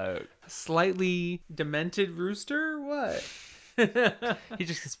 We have slightly demented rooster? What? He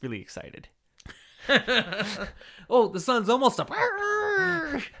just gets really excited. Oh, the sun's almost up.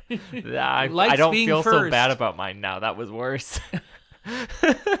 I don't feel so bad about mine now. That was worse.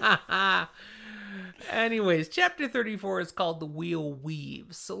 Anyways, chapter 34 is called The Wheel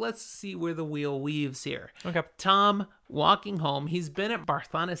Weaves. So let's see where the wheel weaves here. Okay. Tom walking home. He's been at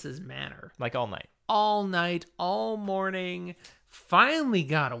Barthanas' manor. Like all night. All night, all morning. Finally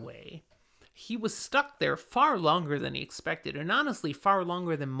got away. he was stuck there far longer than he expected, and honestly, far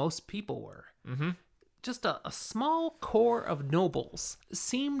longer than most people were. Just a small core of nobles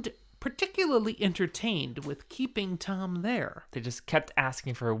seemed particularly entertained with keeping Tom there. They just kept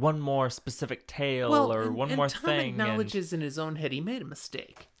asking for one more specific tale one more Tom thing. acknowledges in his own head he made a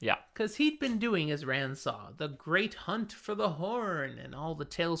mistake. Yeah. Because he'd been doing, as Rand saw, the Great Hunt for the Horn and all the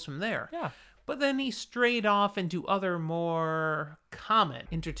tales from there. Yeah. But then he strayed off into other more common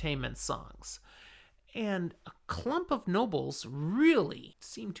entertainment songs. And a clump of nobles really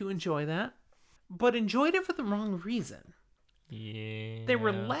seemed to enjoy that, but enjoyed it for the wrong reason. Yeah. They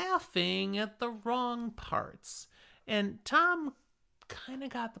were laughing at the wrong parts. And Tom kind of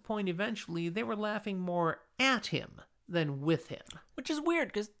got the point eventually. They were laughing more at him than with him. Which is weird,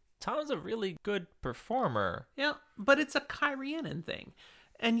 because Tom's a really good performer. Yeah, but it's a Kyrianan thing.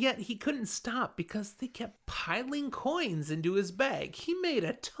 And yet he couldn't stop because they kept piling coins into his bag. He made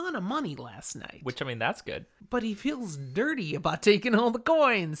a ton of money last night. Which, I mean, that's good. But he feels dirty about taking all the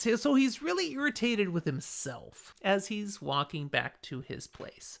coins. So he's really irritated with himself as he's walking back to his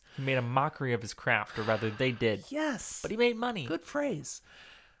place. He made a mockery of his craft, or rather they did. Yes. But he made money. Good phrase.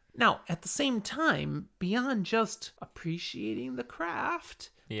 Now, at the same time, beyond just appreciating the craft,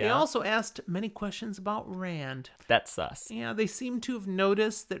 they also asked many questions about Rand. That's sus. Yeah, they seem to have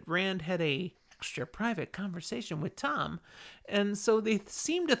noticed that Rand had a extra private conversation with Tom, and so they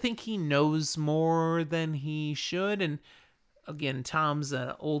seem to think he knows more than he should. And again, Tom's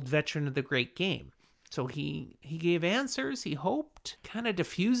an old veteran of the great game, so he gave answers. He hoped, kind of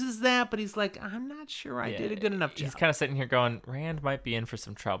diffuses that, but he's like, I'm not sure I did a good enough job. He's kind of sitting here going, Rand might be in for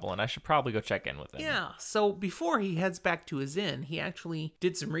some trouble, and I should probably go check in with him. Yeah, so before he heads back to his inn, he actually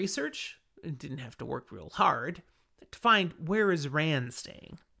did some research and didn't have to work real hard to find where is Rand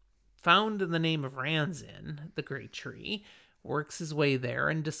staying. Found in the name of Rand's Inn, the Great Tree, works his way there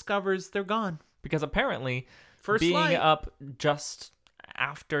and discovers they're gone. Because apparently, First being light. up just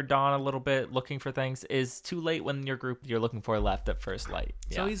after dawn a little bit, looking for things, is too late when your group you're looking for left at first light.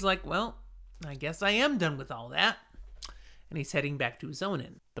 So he's like, well, I guess I am done with all that. And he's heading back to his own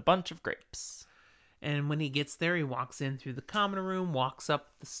inn. The bunch of grapes. And when he gets there, he walks in through the common room, walks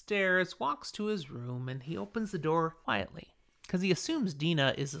up the stairs, walks to his room, and he opens the door quietly because he assumes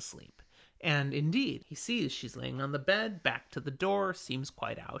Dina is asleep. And indeed, he sees she's laying on the bed, back to the door, seems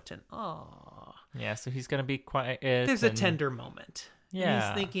quite out, and Yeah, so he's going to be quiet. There's a tender moment. Yeah. And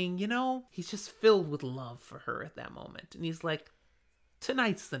he's thinking, he's just filled with love for her at that moment. And he's like,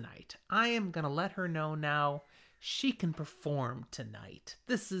 tonight's the night. I am going to let her know now she can perform tonight.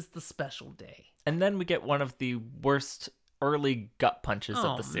 This is the special day. And then we get one of the worst early gut punches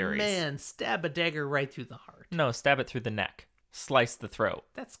of the series. Oh, man, stab a dagger right through the heart. No, stab it through the neck. Slice the throat.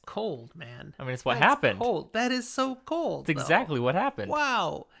 That's cold, man. I mean, it's what That's happened. Cold. That is so cold. It's exactly what happened.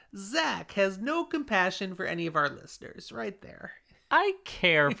 Wow. Zach has no compassion for any of our listeners right there. I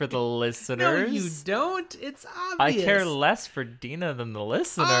care for the listeners. No, you don't. It's obvious. I care less for Dina than the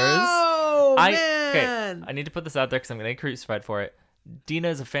listeners. Oh, man. Okay, I need to put this out there because I'm going to get crucified for it. Dina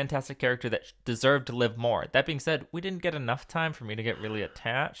is a fantastic character that deserved to live more. That being said, we didn't get enough time for me to get really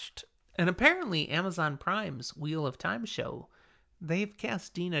attached. And apparently Amazon Prime's Wheel of Time show, they've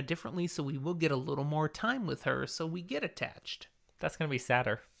cast Dina differently, so we will get a little more time with her, so we get attached. That's going to be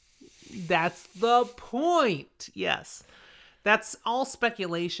sadder. That's the point. Yes. That's all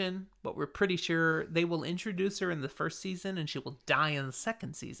speculation, but we're pretty sure they will introduce her in the first season and she will die in the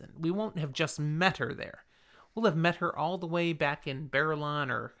second season. We won't have just met her there. We'll have met her all the way back in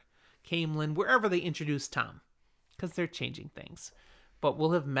Barillon or Camelin, wherever they introduce Tom, because they're changing things. But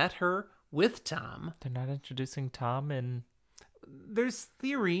we'll have met her with Tom. They're not introducing Tom in... There's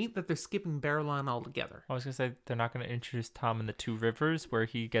theory that they're skipping Barillon altogether. I was going to say they're not going to introduce Tom in the Two Rivers where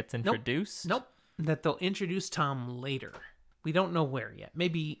he gets introduced. Nope. That they'll introduce Tom later. We don't know where yet.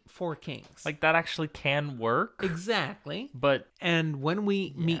 Maybe Four Kings. Like, that actually can work. Exactly. But... And when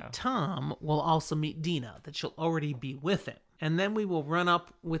we meet Tom, we'll also meet Dina, that she'll already be with him. And then we will run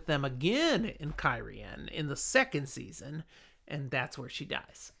up with them again in Kyrian in the second season, and that's where she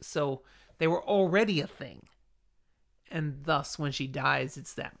dies. So they were already a thing. And thus, when she dies,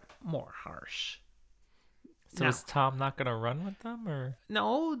 it's that more harsh. So is Tom not going to run with them, or?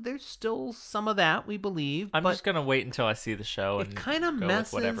 No, there's still some of that, we believe. I'm just going to wait until I see the show and it kind of go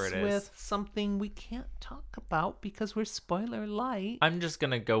messes with whatever it is. with something we can't talk about because we're spoiler light. I'm just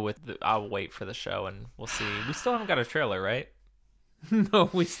going to go with I'll wait for the show and we'll see. We still haven't got a trailer, right? No,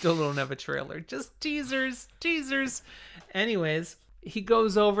 we still don't have a trailer. Just teasers. Anyways, he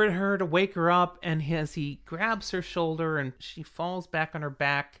goes over to her to wake her up, and as he grabs her shoulder and she falls back on her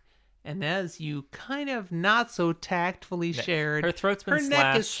back And as you kind of not so tactfully shared, Her throat's been her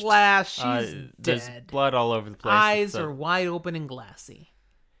neck is slashed. slashed. She's There's dead. blood all over the place. Eyes are wide open and glassy.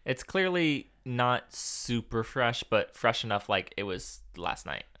 It's clearly not super fresh, but fresh enough like it was last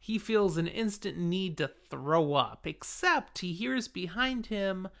night. He feels an instant need to throw up, except he hears behind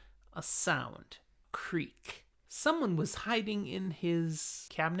him a sound. Creak. Someone was hiding in his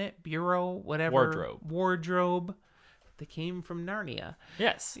cabinet, bureau, whatever. Wardrobe. That came from Narnia.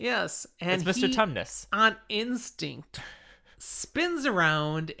 Yes. Yes. And it's Mr. Tumnus. On instinct, spins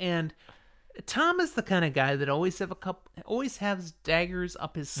around, and Tom is the kind of guy that always has daggers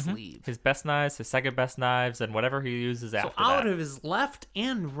up his sleeve. His best knives, his second best knives, and whatever he uses after that. So out of his left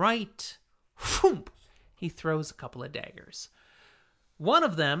and right, whoomp, he throws a couple of daggers. One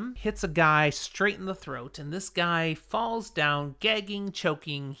of them hits a guy straight in the throat, and this guy falls down, gagging,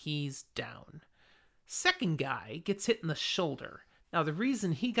 choking. He's down. Second guy gets hit in the shoulder. Now, the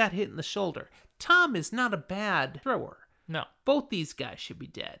reason he got hit in the shoulder, Tom is not a bad thrower. No. Both these guys should be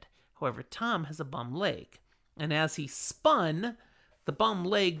dead. However, Tom has a bum leg. And as he spun, the bum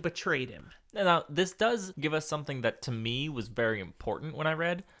leg betrayed him. Now, this does give us something that to me was very important when I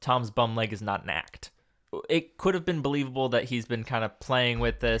read. Tom's bum leg is not an act. It could have been believable that he's been kind of playing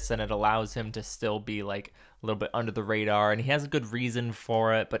with this and it allows him to still be like a little bit under the radar and he has a good reason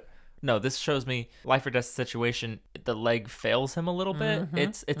for it, but no, this shows me life or death situation. The leg fails him a little bit.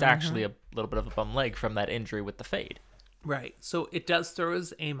 It's actually a little bit of a bum leg from that injury with the fade. Right. So it does throw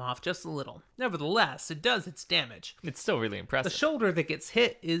his aim off just a little. Nevertheless, it does its damage. It's still really impressive. The shoulder that gets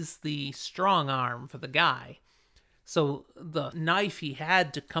hit is the strong arm for the guy. So the knife he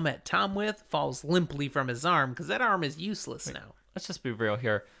had to come at Tom with falls limply from his arm because that arm is useless now. Let's just be real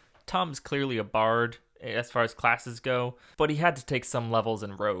here. Tom's clearly a bard as far as classes go, but he had to take some levels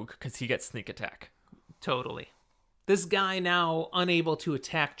in rogue because he gets sneak attack. Totally. This guy now unable to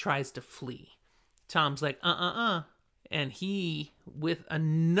attack tries to flee. Tom's like, and he, with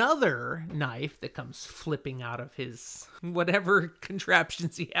another knife that comes flipping out of his whatever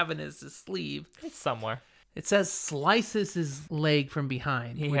contraptions he have in his sleeve. It's somewhere. It says slices his leg from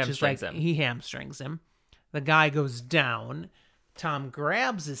behind. He hamstrings him. He hamstrings him. The guy goes down. Tom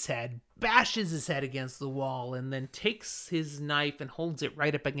grabs his head, bashes his head against the wall, and then takes his knife and holds it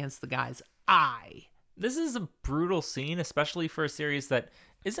right up against the guy's eye. This is a brutal scene, especially for a series that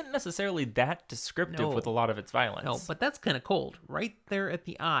isn't necessarily that descriptive with a lot of its violence. No, but that's kind of cold. Right there at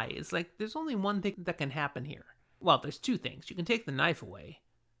the eye. It's like, there's only one thing that can happen here. Well, there's two things. You can take the knife away,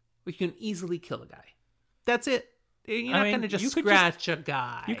 or you can easily kill a guy. That's it. You're not going to just scratch a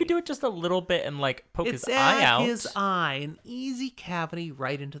guy. You could do it just a little bit and like poke his eye out. His eye, an easy cavity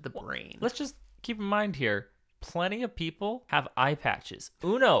right into the brain. Let's just keep in mind here, plenty of people have eye patches.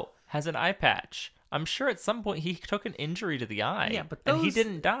 Uno has an eye patch. I'm sure at some point he took an injury to the eye. Yeah, but those and he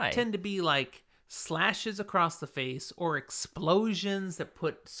didn't die. Tend to be like slashes across the face or explosions that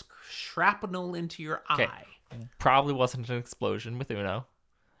put shrapnel into your eye. Probably wasn't an explosion with Uno.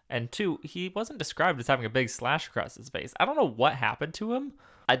 And two, he wasn't described as having a big slash across his face. I don't know what happened to him.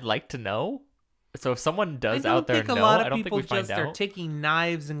 I'd like to know. So if someone does out there know, I don't think we find out. Are taking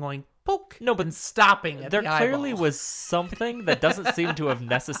knives and going poke. No, but stopping at there the clearly eyeball. was something that doesn't seem to have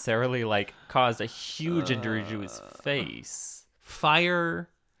necessarily like caused a huge injury to his face. Fire,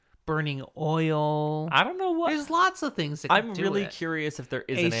 burning oil. I don't know what. There's lots of things that can I'm do really it. curious if there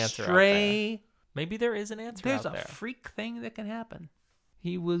is an answer stray. out there. Maybe there is an answer There's out there. a freak thing that can happen.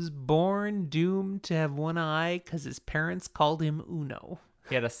 He was born doomed to have one eye because his parents called him Uno.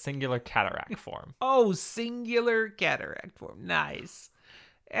 He had a singular cataract form. Oh, singular cataract form. Nice.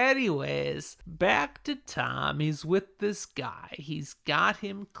 Anyways, back to Tom. He's with this guy. He's got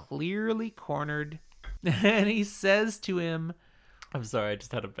him clearly cornered. And he says to him, I'm sorry, I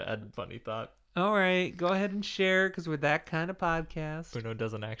just had a bad funny thought. All right, go ahead and share because we're that kind of podcast. Uno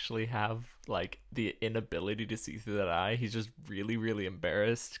doesn't actually have like the inability to see through that eye. He's just really, really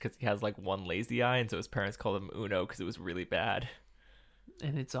embarrassed because he has like one lazy eye, and so his parents called him Uno because it was really bad.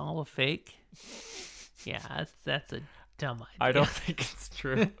 And it's all a fake? Yeah, that's a dumb idea. I don't think it's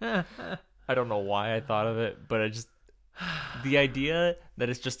true. I don't know why I thought of it, but I just the idea that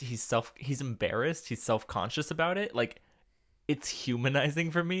it's just he's embarrassed, he's self-conscious about it, like it's humanizing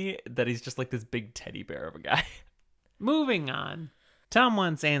for me that he's just like this big teddy bear of a guy. Moving on. Tom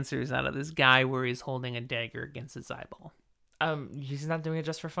wants answers out of this guy where he's holding a dagger against his eyeball. He's not doing it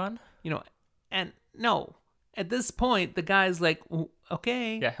just for fun? You know, and no. At this point, the guy's like,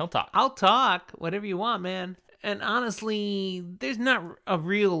 okay. Yeah, he'll talk. I'll talk. Whatever you want, man. And honestly, there's not a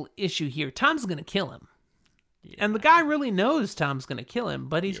real issue here. Tom's going to kill him. Yeah. And the guy really knows Tom's going to kill him,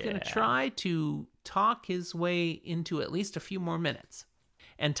 but he's going to try to talk his way into at least a few more minutes.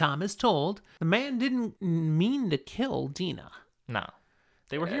 And Tom is told the man didn't mean to kill Dina. No.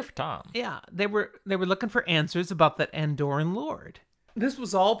 They were here for Tom. Yeah, they were looking for answers about that Andorran lord. This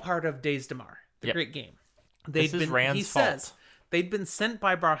was all part of Days Damar, the great game. This is Rand's fault. Says they'd been sent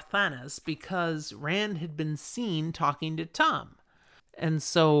by Barthanas because Rand had been seen talking to Tom. And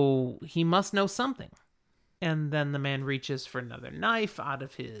so he must know something. And then the man reaches for another knife out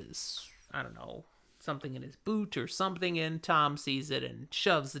of his, I don't know, something in his boot or something, and Tom sees it and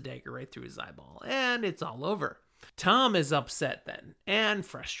shoves the dagger right through his eyeball. And it's all over. Tom is upset then and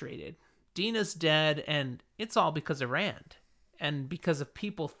frustrated. Dina's dead, and it's all because of Rand. And because of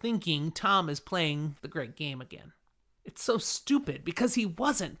people thinking Tom is playing the great game again. It's so stupid because he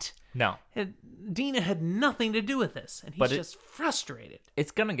wasn't. No. And Dina had nothing to do with this, and he's just frustrated.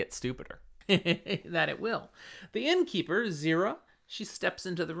 It's going to get stupider. That it will. The innkeeper, Zira, she steps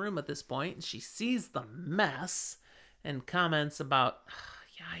into the room at this point, and she sees the mess and comments about,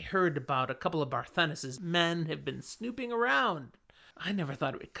 yeah, I heard about a couple of Barthanas' men have been snooping around. I never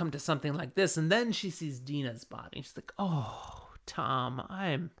thought it would come to something like this. And then she sees Dina's body. She's like, oh, Tom,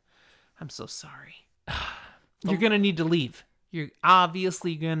 I'm so sorry. You're going to need to leave. You're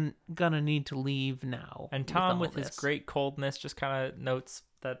obviously gonna need to leave now. And Tom, with his great coldness, just kind of notes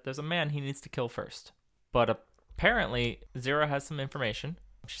that there's a man he needs to kill first. But apparently, Zira has some information.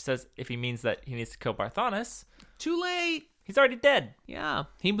 She says if he means that he needs to kill Barthanas... Too late! He's already dead. Yeah,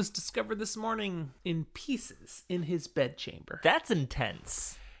 he was discovered this morning in pieces in his bedchamber. That's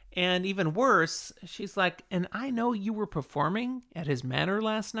intense. And even worse, she's like, and I know you were performing at his manor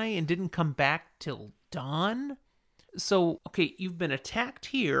last night and didn't come back till dawn. So, okay, you've been attacked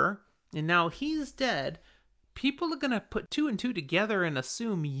here, and now he's dead. People are going to put 2 and 2 together and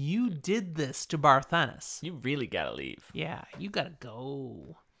assume you did this to Barthanas. You really gotta leave. Yeah, you gotta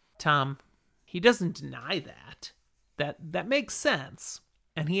go. Tom, he doesn't deny that. That makes sense.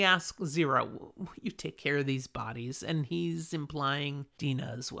 And he asks Zira, will you take care of these bodies? And he's implying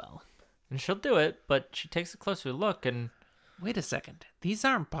Dina as well. And she'll do it, but she takes a closer look and... Wait a second. These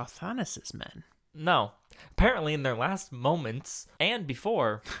aren't Barthanas' men. No. Apparently in their last moments, and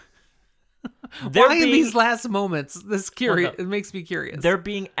before... Why in these last moments? It makes me curious. They're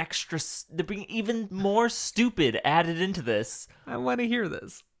being even more stupid added into this. I want to hear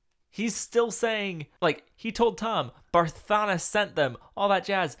this. He's still saying, like, he told Tom, Barthanas sent them, all that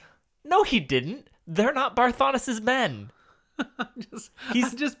jazz. No, he didn't. They're not Barthanas' men. I'm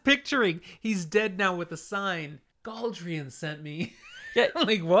just picturing, he's dead now with a sign. Galdrian sent me. Yeah. I'm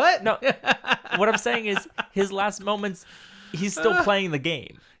like, what? No, what I'm saying is, his last moments, he's still playing the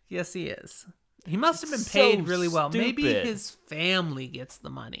game. Yes, he is. He must have been paid really well. Maybe his family gets the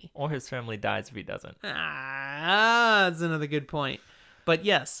money. Or his family dies if he doesn't. That's another good point. But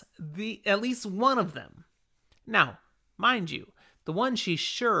yes, at least one of them. Now, mind you, the one she's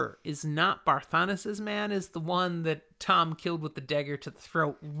sure is not Barthanas' man is the one that Tom killed with the dagger to the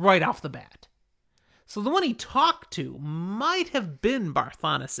throat right off the bat. So the one he talked to might have been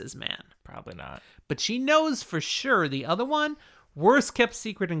Barthanas' man. Probably not. But she knows for sure the other one, worst kept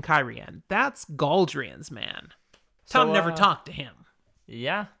secret in Kyrian. That's Galdrian's man. Tom never talked to him.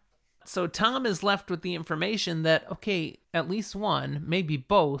 Yeah. So Tom is left with the information that, okay, at least one, maybe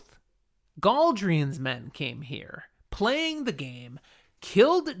both, Galdrian's men came here, playing the game,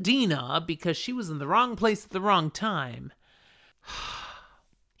 killed Dina because she was in the wrong place at the wrong time.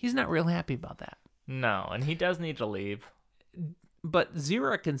 He's not real happy about that. No, and he does need to leave. But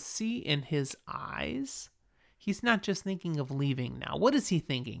Zira can see in his eyes, he's not just thinking of leaving now. What is he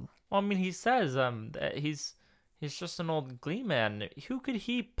thinking? Well, I mean, he says that he's just an old glee man. Who could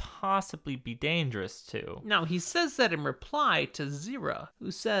he possibly be dangerous to? Now, he says that in reply to Zira,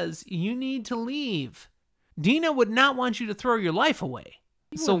 who says, you need to leave. Dina would not want you to throw your life away.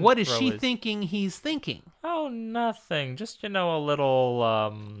 So what is she thinking he's thinking? Oh, nothing. Just, a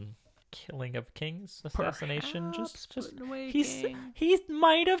little killing of kings, assassination. Perhaps just he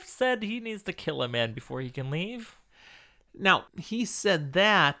might have said he needs to kill a man before he can leave. Now, he said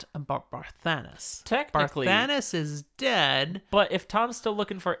that about Barthanas. Technically. Barthanas is dead. But if Tom's still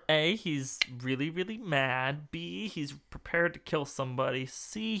looking for A, he's really, really mad. B, he's prepared to kill somebody.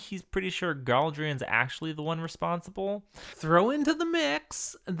 C, he's pretty sure Galdrian's actually the one responsible. Throw into the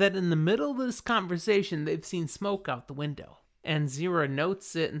mix that in the middle of this conversation, they've seen smoke out the window. And Zira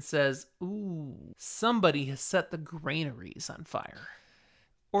notes it and says, ooh, somebody has set the granaries on fire.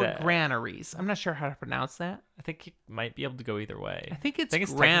 Or granaries. I'm not sure how to pronounce that. I think you might be able to go either way. I think it's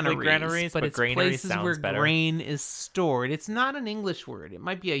granaries, but it's places where better. Grain is stored. It's not an English word. It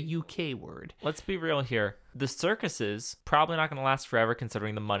might be a UK word. Let's be real here. The circuses probably not going to last forever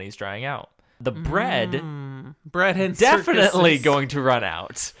considering the money's drying out. The bread Bread and definitely circuses. going to run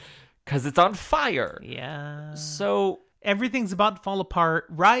out because it's on fire. Yeah. So Everything's about to fall apart.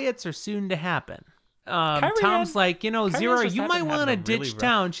 Riots are soon to happen. Tom's like, Zero, just you might having want to a really ditch rough-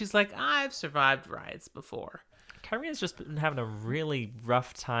 town. She's like, I've survived riots before. Kyrian's just been having a really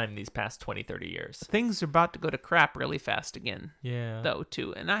rough time these past 20, 30 years. Things are about to go to crap really fast again. Yeah. Though,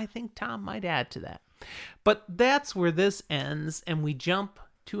 too. And I think Tom might add to that. But that's where this ends, and we jump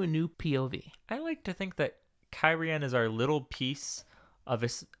to a new POV. I like to think that Kyrian is our little piece of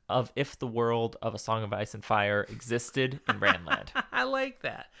if the world of A Song of Ice and Fire existed in Randland. I like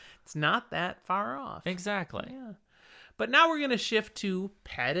that. It's not that far off. Exactly. Yeah. But now we're going to shift to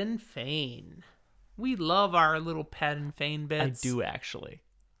Pet and Fane. We love our little Pet and Fane bits. I do actually.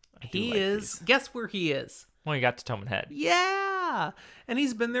 He is. Guess where he is? Well, you got to Toman Head. Yeah. And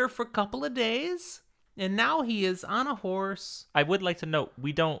he's been there for a couple of days. And now he is on a horse. I would like to note,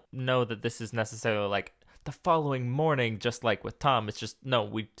 we don't know that this is necessarily like the following morning, just like with Tom. It's just, no,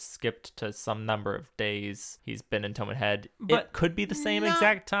 we skipped to some number of days he's been in Toman Head. But it could be the same not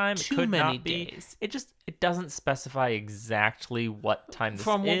exact time. It too could many not be. days. It doesn't specify exactly what time this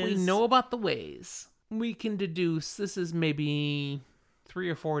From is. what we know about the ways, we can deduce this is maybe 3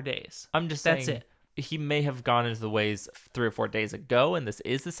 or 4 days. I'm just That's saying, it. he may have gone into the ways 3 or 4 days ago, and this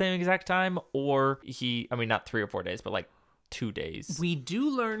is the same exact time, or not 3 or 4 days, but like 2 days. We do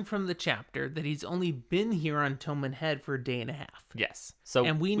learn from the chapter that he's only been here on Toman Head for a day and a half. Yes. So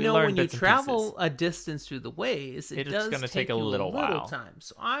And we know learn when you bits and travel pieces. a distance through the ways, it It's does gonna take take a you little while. time.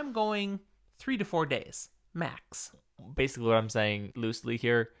 So I'm going 3 to 4 days max. Basically, what I'm saying loosely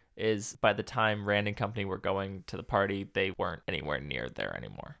here is by the time Rand and company were going to the party, they weren't anywhere near there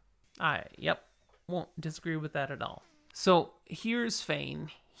anymore. Yep, won't disagree with that at all. So here's Fane.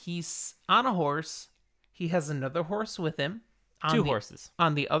 He's on a horse. He has another horse with him. Two horses.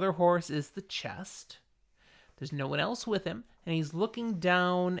 On the other horse is the chest. There's no one else with him, and he's looking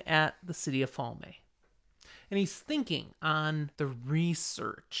down at the city of Falme. And he's thinking on the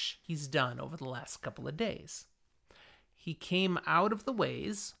research he's done over the last couple of days. He came out of the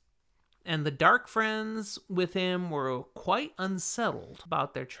ways, and the Dark Friends with him were quite unsettled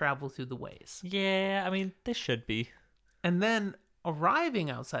about their travel through the ways. Yeah, they should be. And then,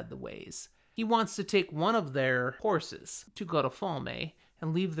 arriving outside the ways, he wants to take one of their horses to go to Falme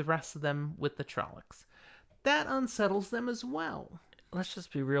and leave the rest of them with the Trollocs. That unsettles them as well. Let's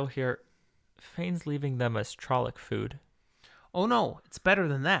just be real here. Fane's leaving them as Trolloc food. Oh no, it's better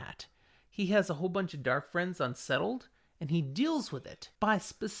than that. He has a whole bunch of Dark Friends unsettled, and he deals with it by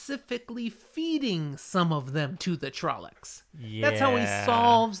specifically feeding some of them to the Trollocs. Yeah. That's how he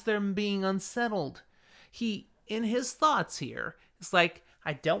solves them being unsettled. He, in his thoughts here, is like,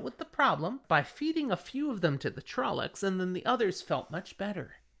 I dealt with the problem by feeding a few of them to the Trollocs, and then the others felt much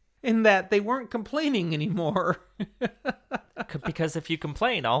better. In that they weren't complaining anymore. Because if you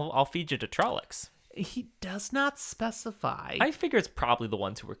complain, I'll feed you to Trollocs. He does not specify. I figure it's probably the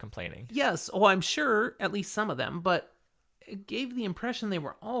ones who were complaining. Yes, I'm sure, at least some of them, but it gave the impression they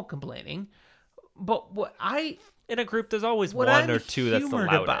were all complaining. But in a group, there's always what one I'm or two that's the humored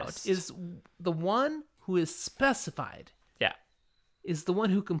loudest. about is the one who is specified. Yeah. Is the one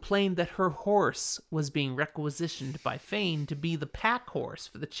who complained that her horse was being requisitioned by Fane to be the pack horse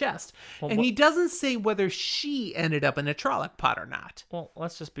for the chest. Well, and he doesn't say whether she ended up in a Trolloc pot or not. Well,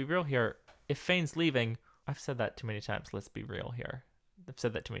 let's just be real here. If Fane's leaving, I've said that too many times. Let's be real here. I've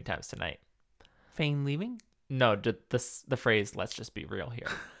said that too many times tonight. Fane leaving? No, the phrase "let's just be real here."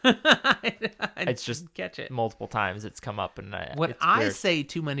 It's just catch it. Multiple times it's come up, and What it's I weird. say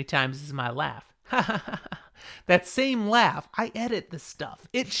too many times is my laugh. That same laugh, I edit this stuff.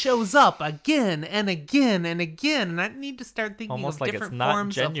 It shows up again and again and again, and I need to start thinking Almost of like different it's not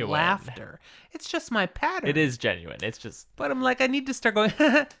forms genuine. of laughter. It's just my pattern. It is genuine. It's just But I'm like, I need to start going,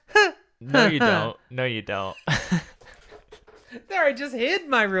 no, you don't. No, you don't. there, I just hid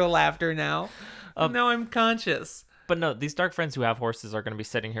my real laughter now. Now I'm conscious. But no, these dark friends who have horses are going to be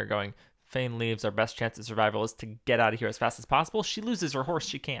sitting here going, Fane leaves, our best chance of survival is to get out of here as fast as possible. She loses her horse,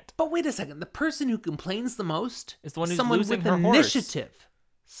 she can't. But wait a second. The person who complains the most Is the one who's someone losing with her horse. initiative.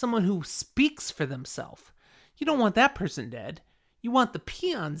 Someone who speaks for themselves. You don't want that person dead. You want the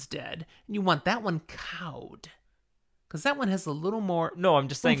peons dead, and you want that one cowed. Because that one has a little more... No, I'm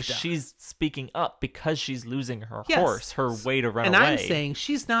just saying Oofda. she's speaking up because she's losing her Yes. horse, her way to run and away. I'm saying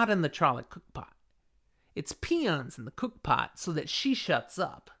she's not in the Trolloc cookpot. It's peons in the cookpot so that she shuts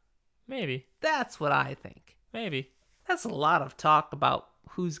up. Maybe. That's what I think. Maybe. That's a lot of talk about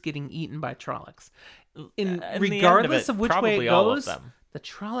who's getting eaten by Trollocs. In the end of Regardless it, of which way probably it all of goes, them. the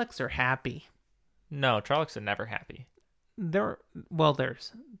Trollocs are happy. No, Trollocs are never happy. They're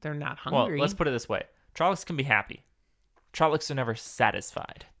not Well, hungry. let's put it this way. Trollocs can be happy. Trollocs are never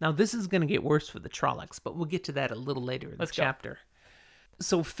satisfied. Now, this is going to get worse for the Trollocs, but we'll get to that a little later in Let's the go. chapter.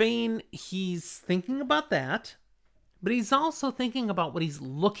 So Fane, he's thinking about that, but he's also thinking about what he's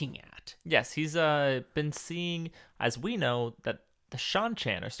looking at. Yes, he's been seeing, as we know, that the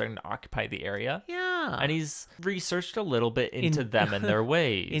Shan-Chan are starting to occupy the area. Yeah. And he's researched a little bit into them and their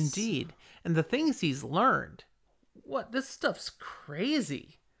ways. Indeed. And the things he's learned. This stuff's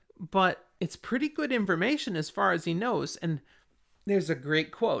crazy. But it's pretty good information as far as he knows. And there's a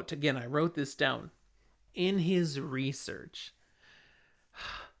great quote. Again, I wrote this down. In his research.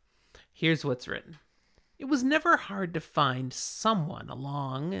 Here's what's written. It was never hard to find someone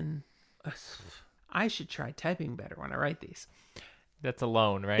along, and I should try typing better when I write these. That's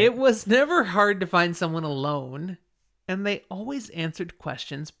alone, right? It was never hard to find someone alone, and they always answered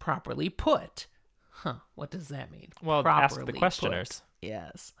questions properly put. What does that mean? Well, properly ask the questioners. Put.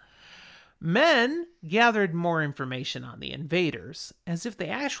 Yes. Men gathered more information on the invaders, as if they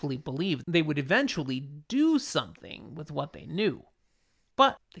actually believed they would eventually do something with what they knew.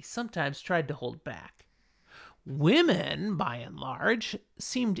 But they sometimes tried to hold back. Women, by and large,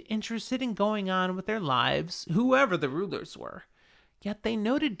 seemed interested in going on with their lives, whoever the rulers were. Yet they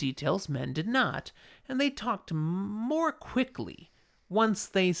noted details men did not, and they talked more quickly once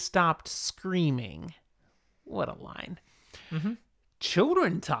they stopped screaming. What a line. Mm-hmm.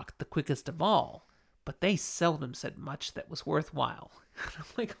 Children talked the quickest of all, but they seldom said much that was worthwhile. I'm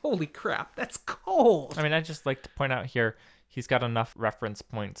like, holy crap, that's cold. I mean, I'd just like to point out here, he's got enough reference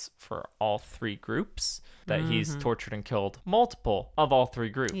points for all three groups that he's tortured and killed multiple of all three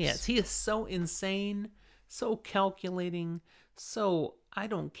groups. Yes, he is so insane, so calculating, so I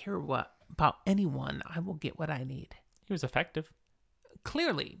don't care about anyone. I will get what I need. He was effective.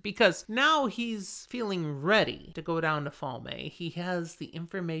 Clearly, because now he's feeling ready to go down to Falme. He has the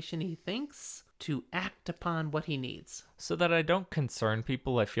information he thinks to act upon what he needs. So that I don't concern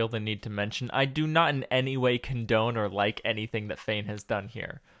people, I feel the need to mention I do not in any way condone or like anything that Fane has done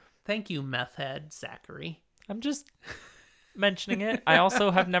here. Thank you, meth head Zachary. I'm just mentioning it. I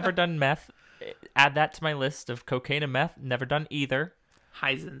also have never done meth. Add that to my list of cocaine and meth. Never done either.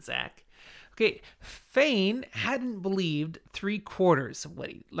 Heisensack. Okay, Fane hadn't believed 3/4 of what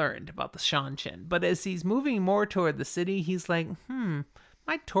he learned about the Shan-Chan, but as he's moving more toward the city, he's like,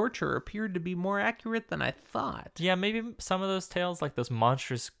 my torture appeared to be more accurate than I thought. Yeah, maybe some of those tales, like those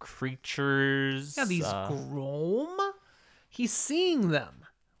monstrous creatures. Yeah, these Grom? He's seeing them.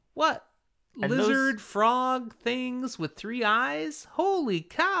 What? And Lizard, frog things with 3 eyes? Holy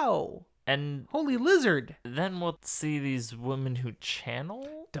cow. And holy lizard. Then we'll see these women who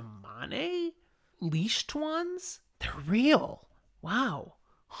channel? Damane? Leashed ones? They're real. Wow.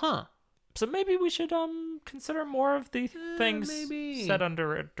 Huh. So maybe we should consider more of the things maybe. set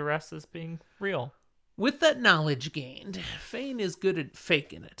under duress as being real. With that knowledge gained, Fane is good at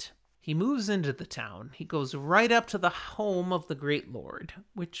faking it. He moves into the town. He goes right up to the home of the Great Lord,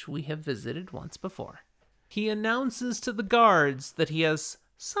 which we have visited once before. He announces to the guards that he has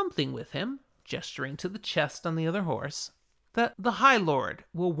something with him, gesturing to the chest on the other horse, that the High Lord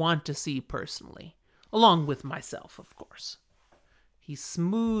will want to see personally, along with myself, of course. He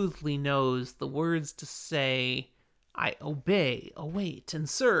smoothly knows the words to say, I obey, await, and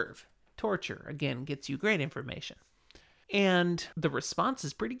serve. Torture, again, gets you great information. And the response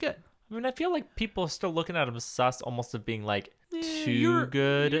is pretty good. I mean, I feel like people are still looking at him sus, almost of being like, too you're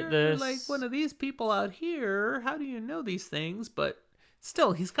good at this. Like one of these people out here. How do you know these things? But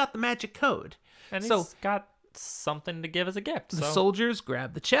still, he's got the magic code. And he's got something to give as a gift. The soldiers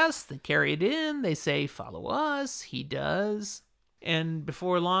grab the chest, they carry it in, they say, follow us. He does. And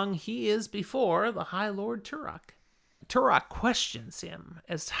before long, he is before the High Lord Turok. Turok questions him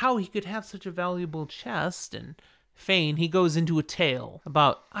as to how he could have such a valuable chest, and Fane, he goes into a tale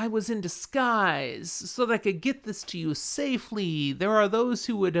about, I was in disguise so that I could get this to you safely. There are those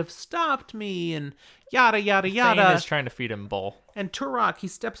who would have stopped me, and yada, yada, yada. Fane is trying to feed him bull. And Turok, he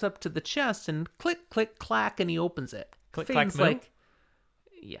steps up to the chest and click, click, clack, and he opens it. Click, Fane's clack, moo? like,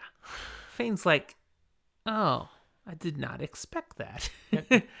 yeah. Fane's like, oh, I did not expect that.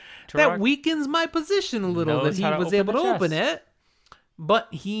 That weakens my position a little that he was able to open it.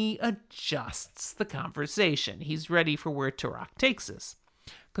 But he adjusts the conversation. He's ready for where Turok takes us.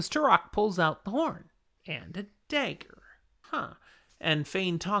 Because Turok pulls out the horn and a dagger. And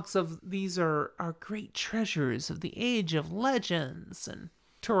Fane talks of these are great treasures of the age of legends. And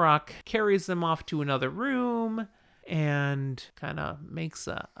Turok carries them off to another room and kind of makes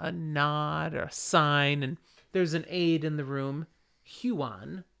a nod or a sign. And there's an aide in the room,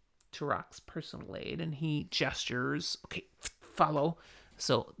 Huan, Turok's personal aide, and he gestures, okay, follow.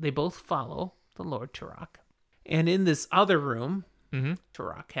 So they both follow. the Lord Turok. And in this other room, Mm-hmm.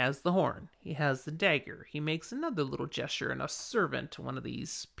 Turok has the horn. He has the dagger. He makes another little gesture, and a servant, one of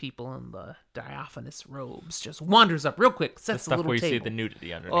these people in the diaphanous robes, just wanders up real quick, The sets a stuff little where you see table. the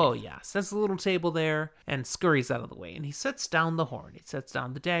nudity underneath. Oh, yeah. Sets a little table there and scurries out of the way. And he sets down the horn. He sets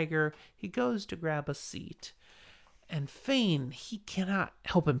down the dagger. He goes to grab a seat. And Fane, he cannot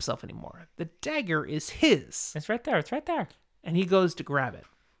help himself anymore. The dagger is his. It's right there. It's right there. And he goes to grab it.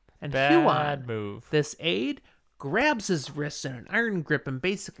 And Bad Huan, move. this aide, grabs his wrist in an iron grip and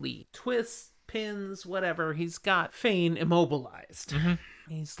basically twists, pins, whatever. He's got Fane immobilized. Mm-hmm.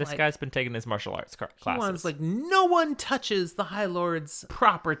 He's This like, guy's been taking his martial arts classes. Huan's like, no one touches the High Lord's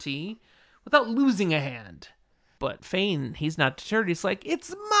property without losing a hand. But Fane, he's not deterred. He's like,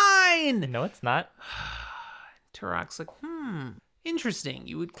 it's mine! No, it's not. Turok's like, interesting.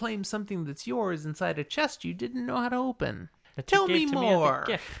 You would claim something that's yours inside a chest you didn't know how to open. That Tell you me gave to more.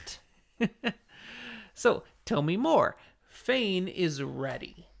 Me as a gift. So, tell me more. Fane is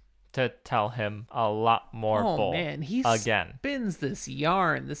ready. To tell him a lot more bull. Man, he again. spins this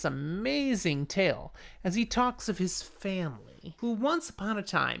yarn, this amazing tale, as he talks of his family, who once upon a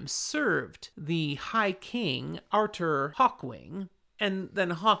time served the High King, Arthur Hawkwing. And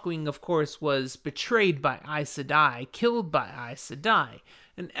then Hawkwing, of course, was betrayed by Aes Sedai, killed by Aes Sedai.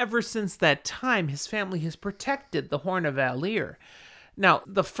 And ever since that time, his family has protected the Horn of Valir. Now,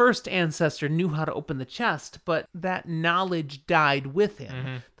 the first ancestor knew how to open the chest, but that knowledge died with him.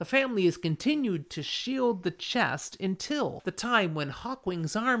 Mm-hmm. The family has continued to shield the chest until the time when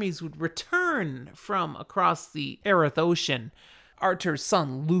Hawkwing's armies would return from across the Aerith Ocean. Arthur's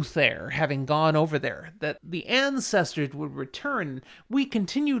son Luther having gone over there, that the ancestors would return. We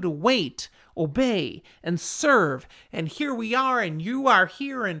continue to wait, obey, and serve. And here we are, and you are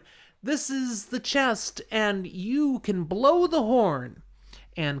here, and this is the chest, and you can blow the horn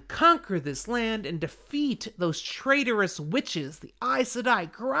and conquer this land and defeat those traitorous witches, the Aes Sedai,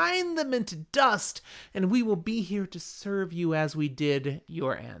 grind them into dust, and we will be here to serve you as we did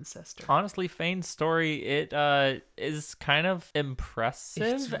your ancestor. Honestly, Fane's story, it is kind of impressive.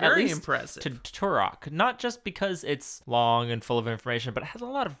 It's at very least impressive. to Turok. Not just because it's long and full of information, but it has a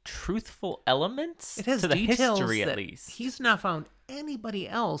lot of truthful elements It has to the details history, that at least. he's not found anybody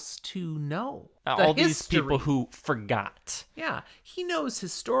else to know. All The these people history. who forgot. Yeah, he knows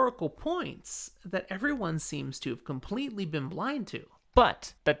historical points that everyone seems to have completely been blind to.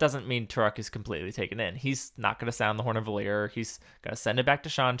 But that doesn't mean Turok is completely taken in. He's not going to sound the Horn of Valir. He's going to send it back to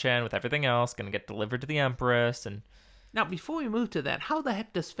Shan-Chan with everything else, going to get delivered to the Empress, and Now, before we move to that, how the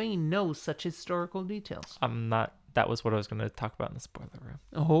heck does Fane know such historical details? that was what I was going to talk about in the spoiler room.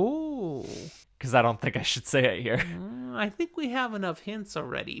 Oh, Because I don't think I should say it here. I think we have enough hints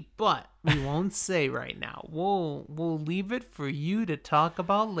already, but we won't say right now. We'll leave it for you to talk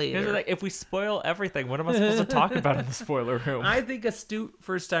about later. Like, if we spoil everything, what am I supposed to talk about in the spoiler room? I think astute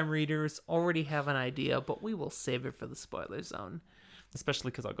first-time readers already have an idea, but we will save it for the spoiler zone.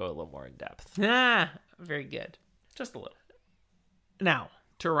 Especially because I'll go a little more in depth. Very good. Just a little. Now,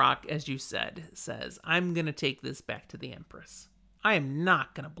 Turok, as you said, says, I'm going to take this back to the Empress. I am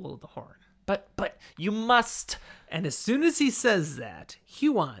not going to blow the horn. But you must. And as soon as he says that,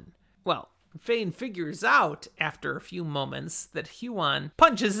 Huan, Fane figures out after a few moments that Huan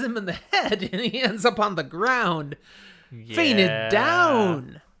punches him in the head and he ends up on the ground, fainted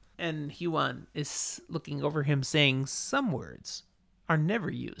down. And Huan is looking over him saying, some words are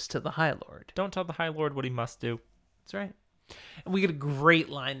never used to the High Lord. Don't tell the High Lord what he must do. That's right. And we get a great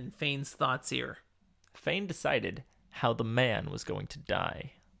line in Fane's thoughts here. Fane decided how the man was going to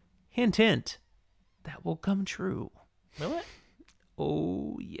die. Hint, hint. That will come true. Will it?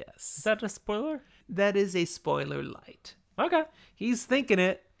 Oh, Is yes. that a spoiler? That is a spoiler light. Okay. He's thinking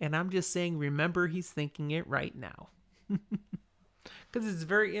it, and I'm just saying, remember he's thinking it right now. Because it's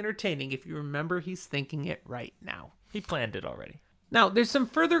very entertaining if you remember he's thinking it right now. He planned it already. Now, there's some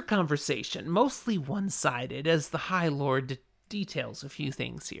further conversation, mostly one-sided, as the High Lord details a few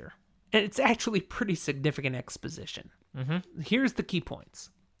things here. And it's actually pretty significant exposition. Here's the key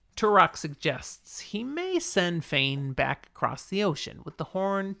points. Turok suggests he may send Fane back across the ocean with the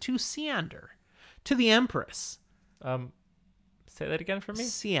horn to Seander, to the Empress. Say that again for me.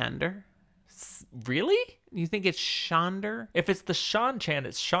 Seander. Really? You think it's Shander? If it's the Shan-Chan,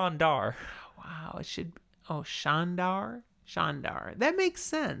 it's Shandar. Wow, it should... Oh, Shandar? Shandar. That makes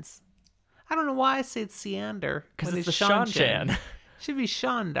sense. I don't know why I say it's Seander. Because when it's the Shan-Chan. Shan-Chan. Should be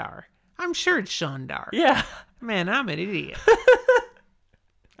Shandar. I'm sure it's Shandar. Yeah. Man, I'm an idiot.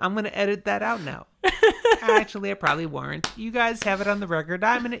 I'm going to edit that out now. Actually, I probably weren't. You guys have it on the record.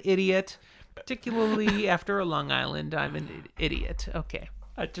 I'm an idiot. Particularly after a Long Island, I'm an idiot. Okay.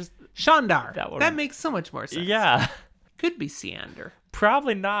 Shandar. That That one- makes so much more sense. Yeah. Could be Seander.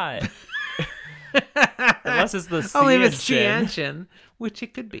 Probably not. Unless it's the Only if it's Cianchin. Cianchin, which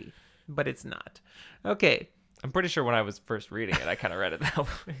it could be, but it's not. Okay. I'm pretty sure when I was first reading it, I kind of read it that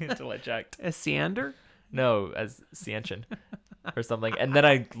way until I checked. As Seander? No, as Cianchin or something. And then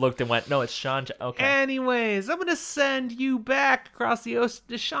I looked and went, no, it's Sean. Okay. Anyways, I'm going to send you back across the ocean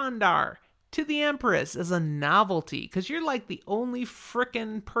to Shandar, to the Empress, as a novelty, because you're like the only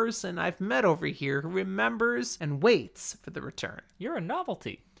frickin' person I've met over here who remembers and waits for the return. You're a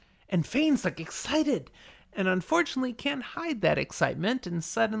novelty. And Fane's like excited, and unfortunately can't hide that excitement, and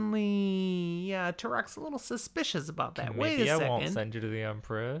suddenly, yeah, Turok's a little suspicious about that. Wait Maybe a I second. won't send you to the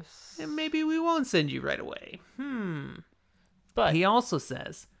Empress. And maybe we won't send you right away. But He also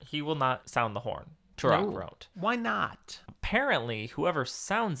says, he will not sound the horn. Turok "No, wrote. why not? Apparently, whoever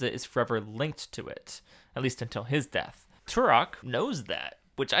sounds it is forever linked to it, at least until his death. Turok knows that,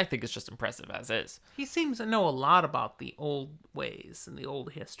 which I think is just impressive as is. He seems to know a lot about the old ways and the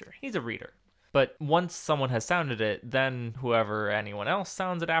old history. He's a reader. But once someone has sounded it, then anyone else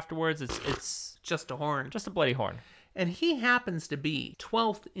sounds it afterwards, it's Just a horn. just a bloody horn. And he happens to be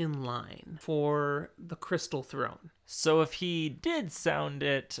 12th in line for the Crystal Throne. So if he did sound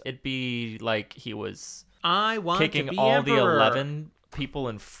it, it'd be like he was I want to kicking be all the emperor. 11 people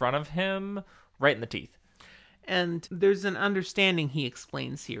in front of him right in the teeth. And there's an understanding, he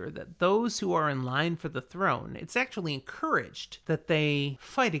explains here, that those who are in line for the throne, it's actually encouraged that they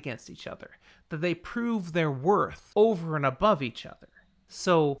fight against each other, that they prove their worth over and above each other.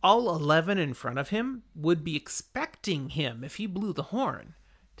 So all 11 in front of him would be expecting him, if he blew the horn,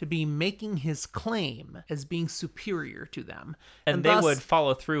 to be making his claim as being superior to them. And they thus, would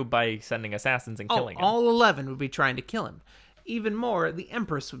follow through by sending assassins and killing him. all 11 would be trying to kill him. Even more, the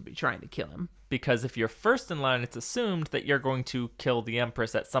Empress would be trying to kill him. Because if you're first in line, it's assumed that you're going to kill the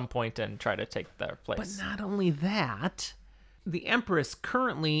Empress at some point and try to take their But place. not only that, the Empress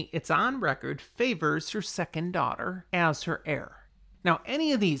currently, it's on record, favors her second daughter as her heir. Now,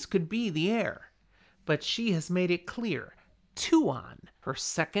 any of these could be the heir, but she has made it clear Tuon, her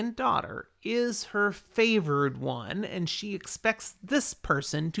second daughter, is her favored one, and she expects this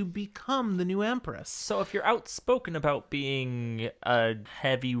person to become the new Empress. So if you're outspoken about being a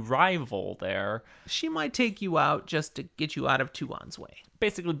heavy rival there, She might take you out just to get you out of Tuon's way.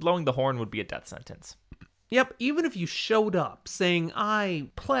 basically blowing the horn would be a death sentence. Yep, even if you showed up saying, I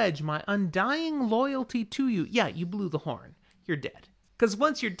pledge my undying loyalty to you, yeah, you blew the horn. You're dead. Because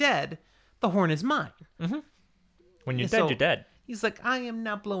once you're dead, the horn is mine. When you're So dead, you're dead. He's like, I am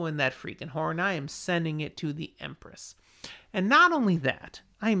not blowing that freaking horn. I am sending it to the Empress. And not only that,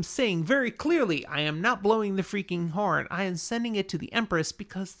 I am saying very clearly, I am not blowing the freaking horn. I am sending it to the Empress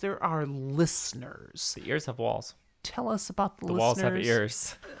because there are listeners. The ears have walls. Tell us about the The listeners. walls have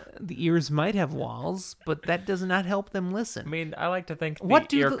ears. The ears might have walls, but that does not help them listen. I mean, I like to think the What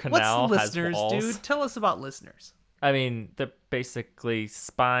do ear the, canal what's has listeners, walls. dude? Tell us about listeners. I mean, they're basically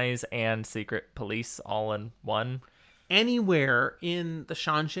spies and secret police all in one. Anywhere in the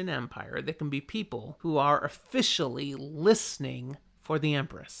Shanshan Empire, there can be people who are officially listening for the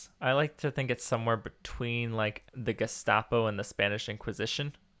Empress. I like to think it's somewhere between like the Gestapo and the Spanish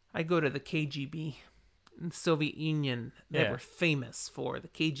Inquisition. I go to the KGB. In the Soviet Union, they Yeah. were famous for the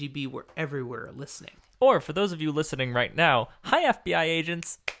KGB were everywhere listening. Or for those of you listening right now, hi FBI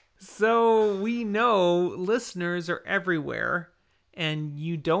agents. So we know listeners are everywhere, and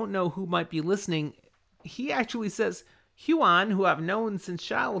you don't know who might be listening. He actually says, Huan, who I've known since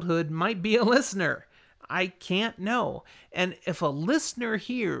childhood, might be a listener. I can't know. And if a listener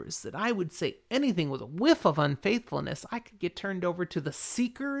hears that I would say anything with a whiff of unfaithfulness, I could get turned over to the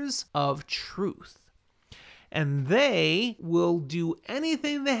seekers of truth. And they will do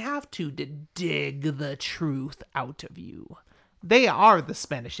anything they have to dig the truth out of you. They are the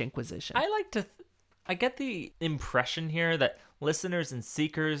Spanish Inquisition. I like to I get the impression here that listeners and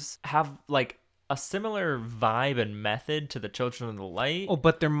seekers have like a similar vibe and method to the Children of the Light. Oh,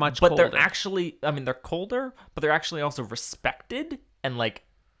 but they're much but colder. they're actually, I mean, they're colder, but they're actually also respected and like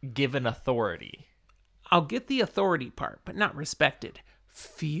given authority. I'll get the authority part, but not respected.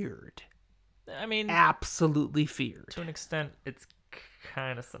 Feared. I mean, Absolutely feared. to an extent, it's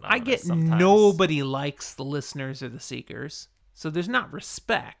kind of synonymous. I get sometimes. nobody likes the listeners or the seekers, so there's not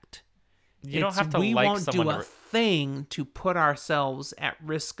respect. You don't It's have to we like won't someone. do a thing to put ourselves at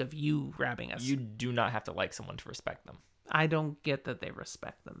risk of you grabbing us. You do not have to like someone to respect them. I don't get that they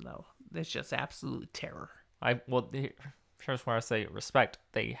respect them, though. It's just absolute terror. Here's where I say respect.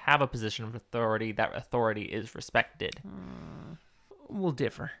 They have a position of authority. That authority is respected. We'll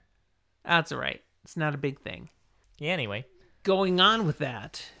differ. That's all right. It's not a big thing. Yeah, anyway. Going on with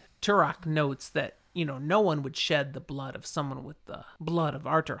that, Turok notes that, no one would shed the blood of someone with the blood of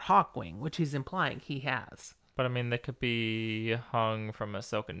Arthur Hawkwing, which he's implying he has. But I mean, they could be hung from a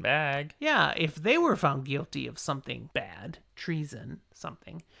silken bag. Yeah, if they were found guilty of something bad, treason,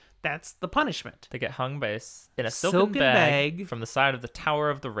 something, that's the punishment. They get hung in a silken bag from the side of the Tower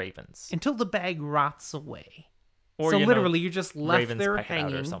of the Ravens. Until the bag rots away. Or, so literally, you're just left Ravens there peck it out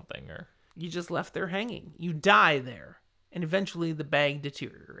hanging. or something. Or You just left there hanging. You die there. And eventually the bag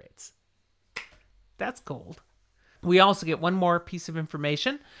deteriorates. That's cold. We also get one more piece of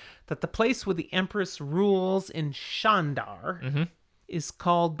information, that the place where the Empress rules in Shandar is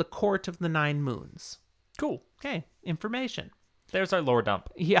called the Court of the Nine Moons. Cool. Okay, information. There's our lore dump.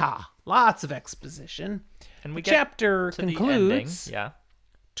 Yeah, lots of exposition. And we the chapter get to concludes. the ending. Yeah.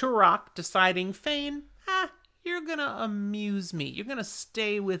 Turok deciding, Fane, you're gonna amuse me. You're gonna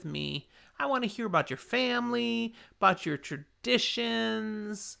stay with me. I want to hear about your family, about your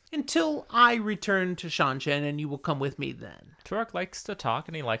traditions, until I return to Shanshan, and you will come with me then. Turok likes to talk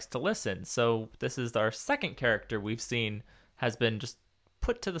and he likes to listen. So this is our second character we've seen has been just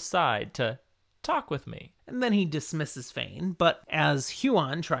put to the side to talk with me. And then he dismisses Fane, but as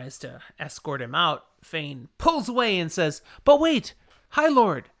Huon tries to escort him out, Fane pulls away and says, "But wait, High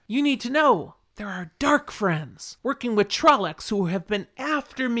Lord, you need to know. There are dark friends working with Trollocs who have been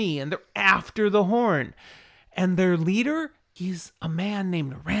after me, and they're after the horn. And their leader, he's a man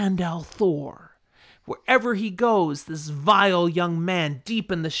named Randall Thor. Wherever he goes, this vile young man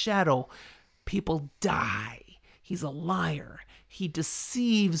deep in the shadow, people die. He's a liar. He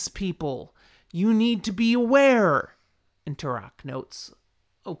deceives people. You need to be aware." And Turok notes,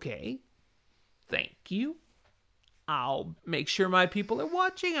 "Okay, thank you. I'll make sure my people are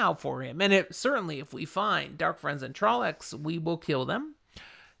watching out for him. And certainly if we find dark friends and Trollocs, we will kill them."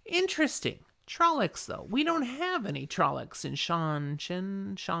 Interesting. Trollocs, though. We don't have any Trollocs in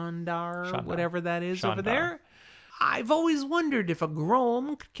Shandar, whatever that is over there. I've always wondered if a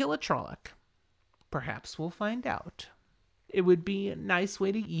Grom could kill a Trolloc. Perhaps we'll find out. It would be a nice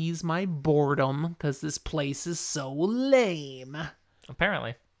way to ease my boredom, because this place is so lame.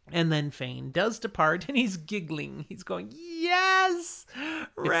 Apparently. And then Fane does depart, and he's giggling. He's going, "Yes!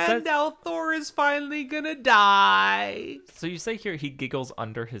 Randall Thor is finally gonna die." So you say here he giggles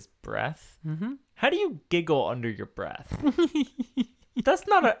under his breath? Mm-hmm. How do you giggle under your breath? That's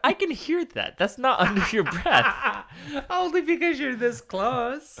not I can hear that. That's not under your breath. Only because you're this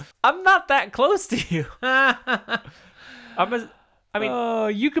close. I'm not that close to you.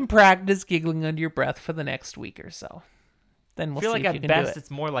 You can practice giggling under your breath for the next week or so. Then we'll feel see like if you at can best do it.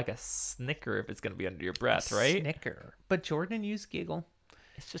 it's more like a snicker if it's going to be under your breath, right? Snicker. But Jordan used giggle.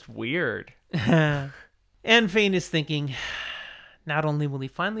 It's just weird. And Fane is thinking, not only will he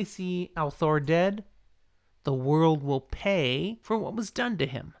finally see Althor dead, the world will pay for what was done to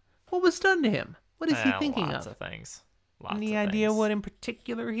him. What was done to him? What is he thinking lots of? of things. Lots Any of idea things. what in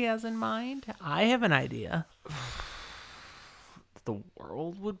particular he has in mind? I have an idea. The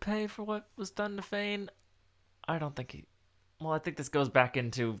world would pay for what was done to Fane? I don't think he... Well, I think this goes back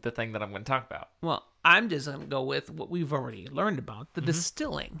into the thing that I'm going to talk about. Well, I'm just going to go with what we've already learned about, the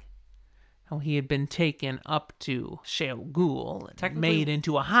distilling. How he had been taken up to Sheol Ghul and made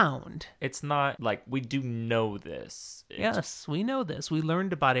into a hound. It's not like we do know this. Yes, we know this. We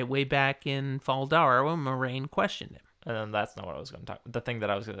learned about it way back in Faldara when Moraine questioned him. And that's not what I was going to talk about. The thing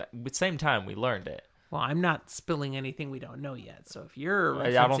that I was going to... At the same time, we learned it. Well, I'm not spilling anything we don't know yet. So if you're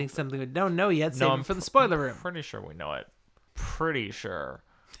referencing something we don't know yet, save it for the spoiler room. I'm pretty sure we know it. Pretty sure.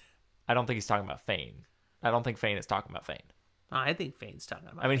 I don't think he's talking about Fane. I don't think Fane is talking about Fane. I think Fane's talking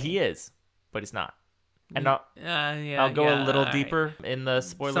about Fane. He is, but he's not. And I'll go a little deeper in the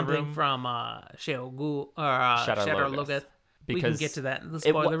spoiler room. Something from Sheol Ghul or Shadow Logoth. We can get to that in the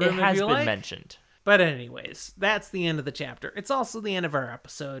spoiler room it has if you been like. mentioned. But anyways, that's the end of the chapter. It's also the end of our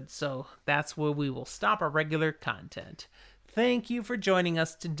episode, so that's where we will stop our regular content. Thank you for joining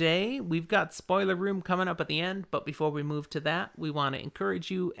us today. We've got Spoiler Room coming up at the end, but before we move to that, we want to encourage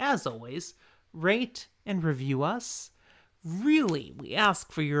you, as always, rate and review us. Really, we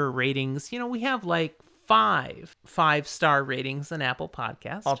ask for your ratings. We have like 5-star ratings on Apple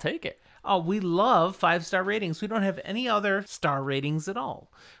Podcasts. I'll take it. Oh, we love 5-star ratings. We don't have any other star ratings at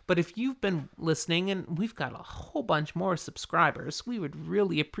all. But if you've been listening, and we've got a whole bunch more subscribers, we would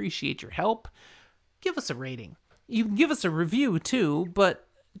really appreciate your help. Give us a rating. You can give us a review too, but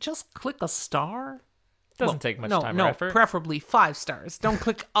just click a star. Doesn't take much time or effort. Preferably 5 stars. Don't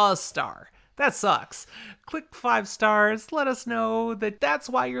click a star. That sucks. Click 5 stars. Let us know that that's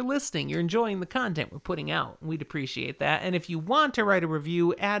why you're listening. You're enjoying the content we're putting out. We'd appreciate that. And if you want to write a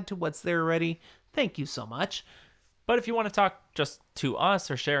review, add to what's there already. Thank you so much. But if you want to talk just to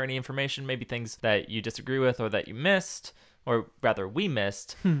us or share any information, maybe things that you disagree with or that you missed, or rather we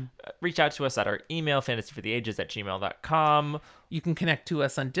missed, reach out to us at our email, fantasyfortheages@gmail.com. You can connect to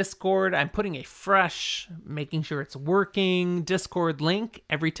us on Discord. I'm putting a fresh, making sure it's working, Discord link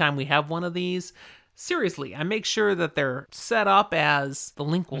every time we have one of these. Seriously, I make sure that they're set up as the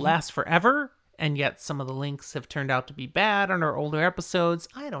link will last forever, and yet some of the links have turned out to be bad on our older episodes.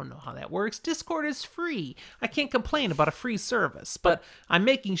 I don't know how that works. Discord is free. I can't complain about a free service, but I'm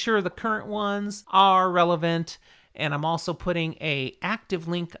making sure the current ones are relevant, and I'm also putting a active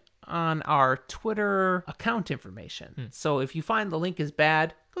link on our Twitter account information. So if you find the link is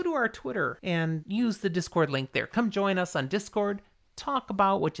bad, go to our Twitter and use the Discord link there. Come join us on Discord. Talk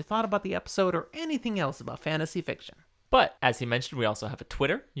about what you thought about the episode or anything else about fantasy fiction. But as he mentioned, we also have a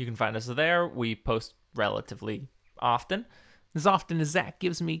Twitter. You can find us there. We post relatively often. As often as Zach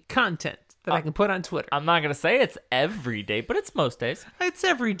gives me content that I can put on Twitter. I'm not going to say it's every day, but it's most days. It's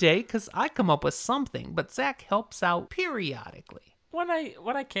every day because I come up with something, but Zach helps out periodically. When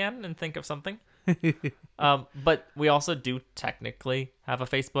I can and think of something. But we also do technically have a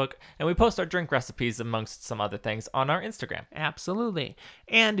Facebook, and we post our drink recipes amongst some other things on our Instagram. Absolutely.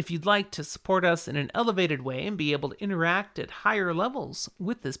 And if you'd like to support us in an elevated way and be able to interact at higher levels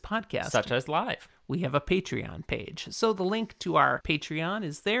with this podcast, Such as live. we have a Patreon page. So the link to our Patreon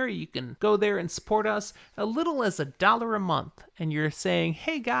is there. You can go there and support us a little as $1 a month. And you're saying,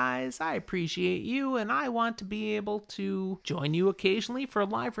 hey guys, I appreciate you and I want to be able to join you occasionally for a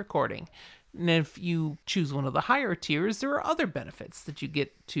live recording. And if you choose one of the higher tiers, there are other benefits that you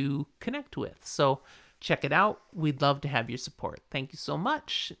get to connect with. So check it out. We'd love to have your support. Thank you so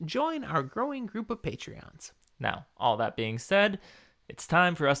much. Join our growing group of Patreons. Now, all that being said, it's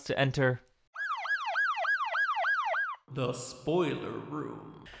time for us to enter the spoiler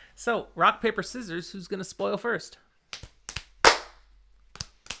room. So, rock, paper, scissors, who's going to spoil first?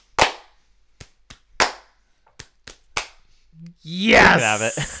 Yes! Have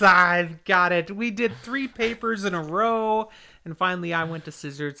it. I've got it. We did 3 papers in a row, and finally I went to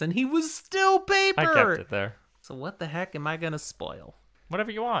scissors, and he was still paper! I kept it there. So what the heck am I going to spoil?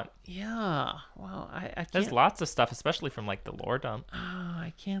 Whatever you want. Yeah, well, I can't... There's lots of stuff, especially from like the lore dump.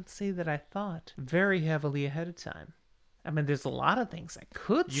 I can't say that I thought very heavily ahead of time. I mean, there's a lot of things I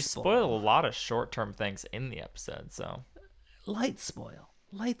could You spoil. spoil a lot of short-term things in the episode, so Light spoil.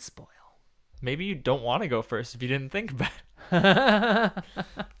 Light spoil. maybe you don't want to go first if you didn't think about it.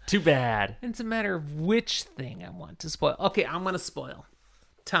 Too bad. It's a matter of which thing I want to spoil. Okay, I'm going to spoil.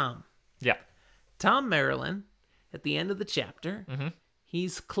 Tom. Yeah. Tom Maryland, at the end of the chapter,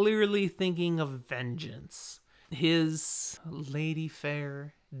 he's clearly thinking of vengeance. His lady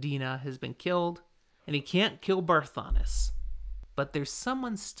fair, Dina, has been killed, and he can't kill Barthanas. But there's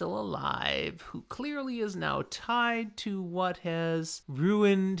someone still alive who clearly is now tied to what has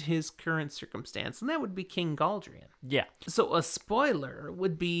ruined his current circumstance, and that would be King Galdrian. Yeah. So a spoiler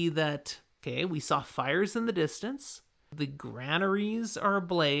would be that, okay, we saw fires in the distance, the granaries are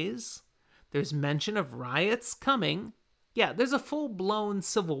ablaze, there's mention of riots coming. Yeah, there's a full-blown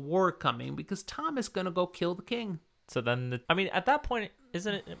civil war coming because Tom is going to go kill the king. So then, at that point,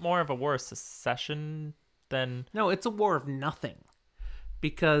 isn't it more of a war of secession than... No, it's a war of nothing.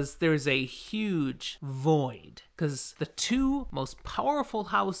 Because there's a huge void. Because the 2 most powerful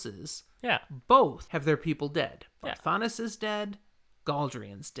houses both have their people dead. Barthanas is dead,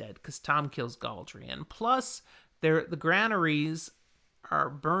 Galdrian's dead, because Tom kills Galdrian. Plus, the granaries are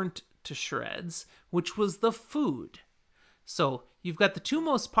burnt to shreds, which was the food. So you've got the 2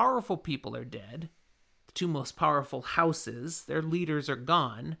 most powerful people are dead, the 2 most powerful houses, their leaders are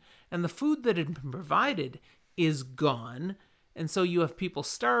gone, and the food that had been provided is gone, and so you have people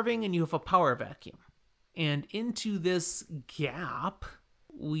starving and you have a power vacuum. And into this gap,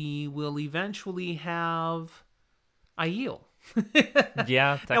 we will eventually have Aiel.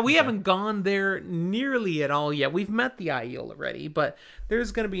 Yeah. Now, we haven't gone there nearly at all yet. We've met the Aiel already, but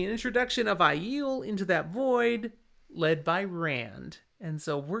there's going to be an introduction of Aiel into that void led by Rand. And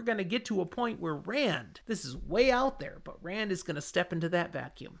so we're going to get to a point where Rand, this is way out there, but Rand is going to step into that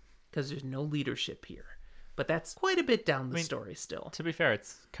vacuum because there's no leadership here. But that's quite a bit down the story still. To be fair,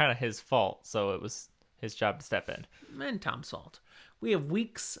 it's kind of his fault, so it was his job to step in. And Tom's fault. We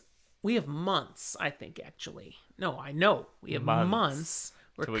have months, I think, actually. No, I know. We have months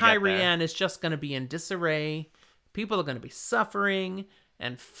where Kyrian is just going to be in disarray. People are going to be suffering.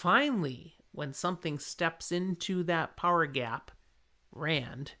 And finally, when something steps into that power gap,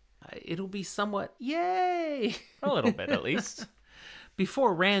 Rand, it'll be somewhat, yay! A little bit, at least.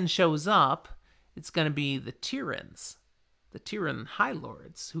 Before Rand shows up, it's going to be the Tyrans. the Tyrion High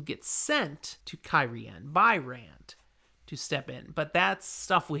Lords, who get sent to Cairhien by Rand to step in. But that's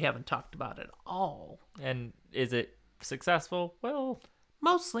stuff we haven't talked about at all. And is it successful? Well,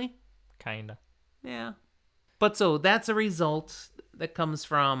 mostly. Kinda. Yeah. But so that's a result that comes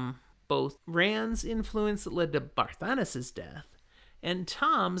from both Rand's influence that led to Barthanes' death and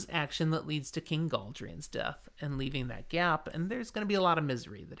Tom's action that leads to King Galdrian's death and leaving that gap. And there's going to be a lot of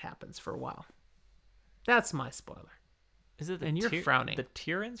misery that happens for a while. That's my spoiler. Is it and you're frowning. The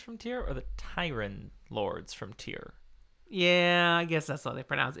Tyrans from Tyr or the Tyran Lords from Tyr? Yeah, I guess that's how they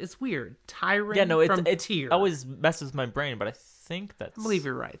pronounce it. It's weird. Tyran from Tyr. It always messes with my brain, but I think that's... I believe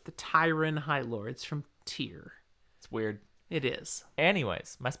you're right. The Tyran High Lords from Tyr. It's weird. It is.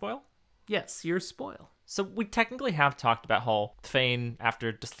 Anyways, my spoil? Yes, your spoil. So we technically have talked about how Fane,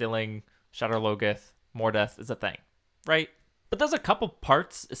 after distilling Shadar Logoth, Mordeth is a thing, right? But there's a couple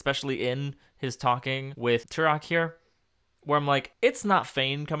parts, especially in his talking with Turok here, where I'm like, it's not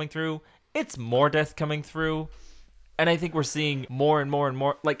Fane coming through, it's Mordeth coming through. And I think we're seeing more and more and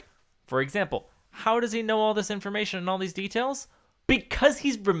more. Like, for example, how does he know all this information and all these details? Because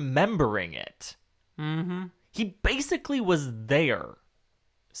he's remembering it. Mm-hmm. He basically was there.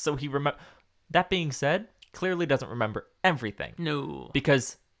 So he That being said, clearly doesn't remember everything. No.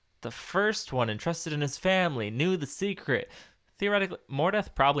 Because the first one entrusted in his family, knew the secret. Theoretically,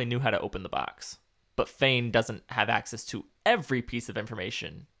 Mordeth probably knew how to open the box. But Fane doesn't have access to every piece of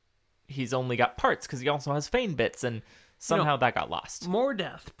information. He's only got parts because he also has Fane bits, and somehow that got lost.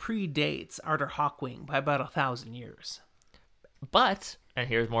 Mordeth predates Arthur Hawkwing by about 1,000 years. But, and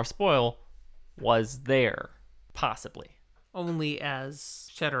here's more spoil, was there, possibly. Only as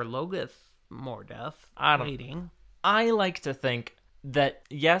Shadar Logoth Mordeth waiting. I like to think that,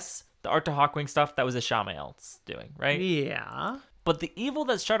 yes, the Arthur Hawkwing stuff, that was Ishamael's doing, right? Yeah. But the evil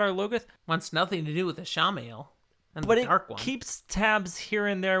that Shadar Logoth wants nothing to do with Ishamael and but the Dark One. One. Keeps tabs here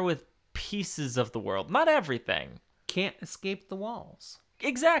and there with pieces of the world. Not everything. Can't escape the walls.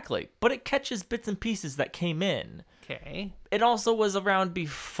 Exactly. But it catches bits and pieces that came in. Okay. It also was around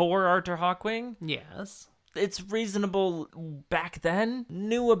before Arthur Hawkwing. Yes. It's reasonable back then.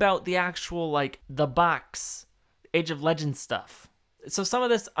 Knew about the actual, like, the box, Age of Legends stuff. So some of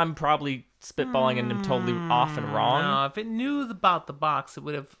this I'm probably spitballing and I'm totally off and wrong. No, if it knew about the box, it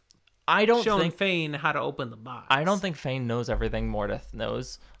would have shown Fane how to open the box. I don't think Fane knows everything Mordeth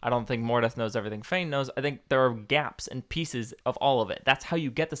knows. I don't think Mordeth knows everything Fane knows. I think there are gaps and pieces of all of it. That's how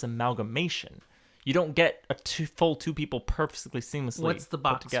you get this amalgamation. You don't get a full two people perfectly seamlessly What's the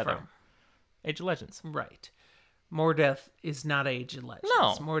box put together. from? Age of Legends. Right. Mordeth is not Age of Legends.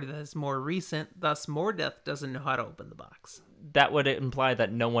 No. Mordeth is more recent, thus Mordeth doesn't know how to open the box. That would imply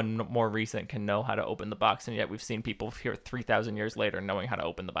that no one more recent can know how to open the box, and yet we've seen people here 3,000 years later knowing how to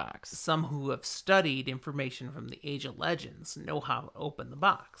open the box. Some who have studied information from the Age of Legends know how to open the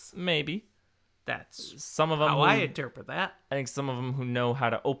box. Maybe. That's some of them how I interpret that. I think some of them who know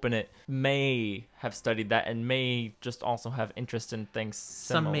how to open it may have studied that and may just also have interest in things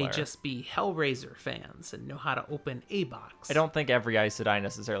similar. Some may just be Hellraiser fans and know how to open a box. I don't think every Aes Sedai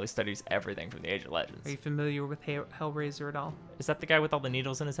necessarily studies everything from the Age of Legends. Are you familiar with Hellraiser at all? Is that the guy with all the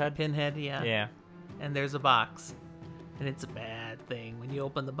needles in his head? Pinhead, yeah. Yeah. And there's a box. And it's a bad thing when you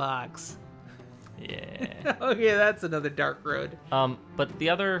open the box. Yeah. Okay, that's another dark road. But the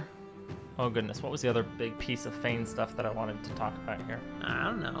other... Oh goodness, what was the other big piece of Fane stuff that I wanted to talk about here? I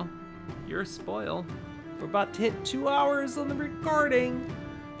don't know. You're spoiled. We're about to hit 2 hours on the recording.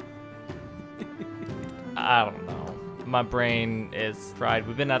 I don't know. My brain is fried.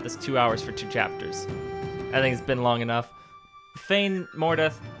 We've been at this 2 hours for 2 chapters. I think it's been long enough. Fane,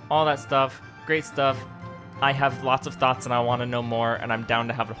 Mordeth, all that stuff. Great stuff. I have lots of thoughts and I want to know more, and I'm down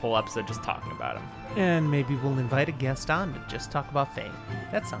to have a whole episode just talking about them. And maybe we'll invite a guest on to just talk about Fane.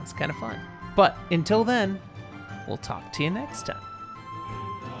 That sounds kind of fun. But until then, we'll talk to you next time.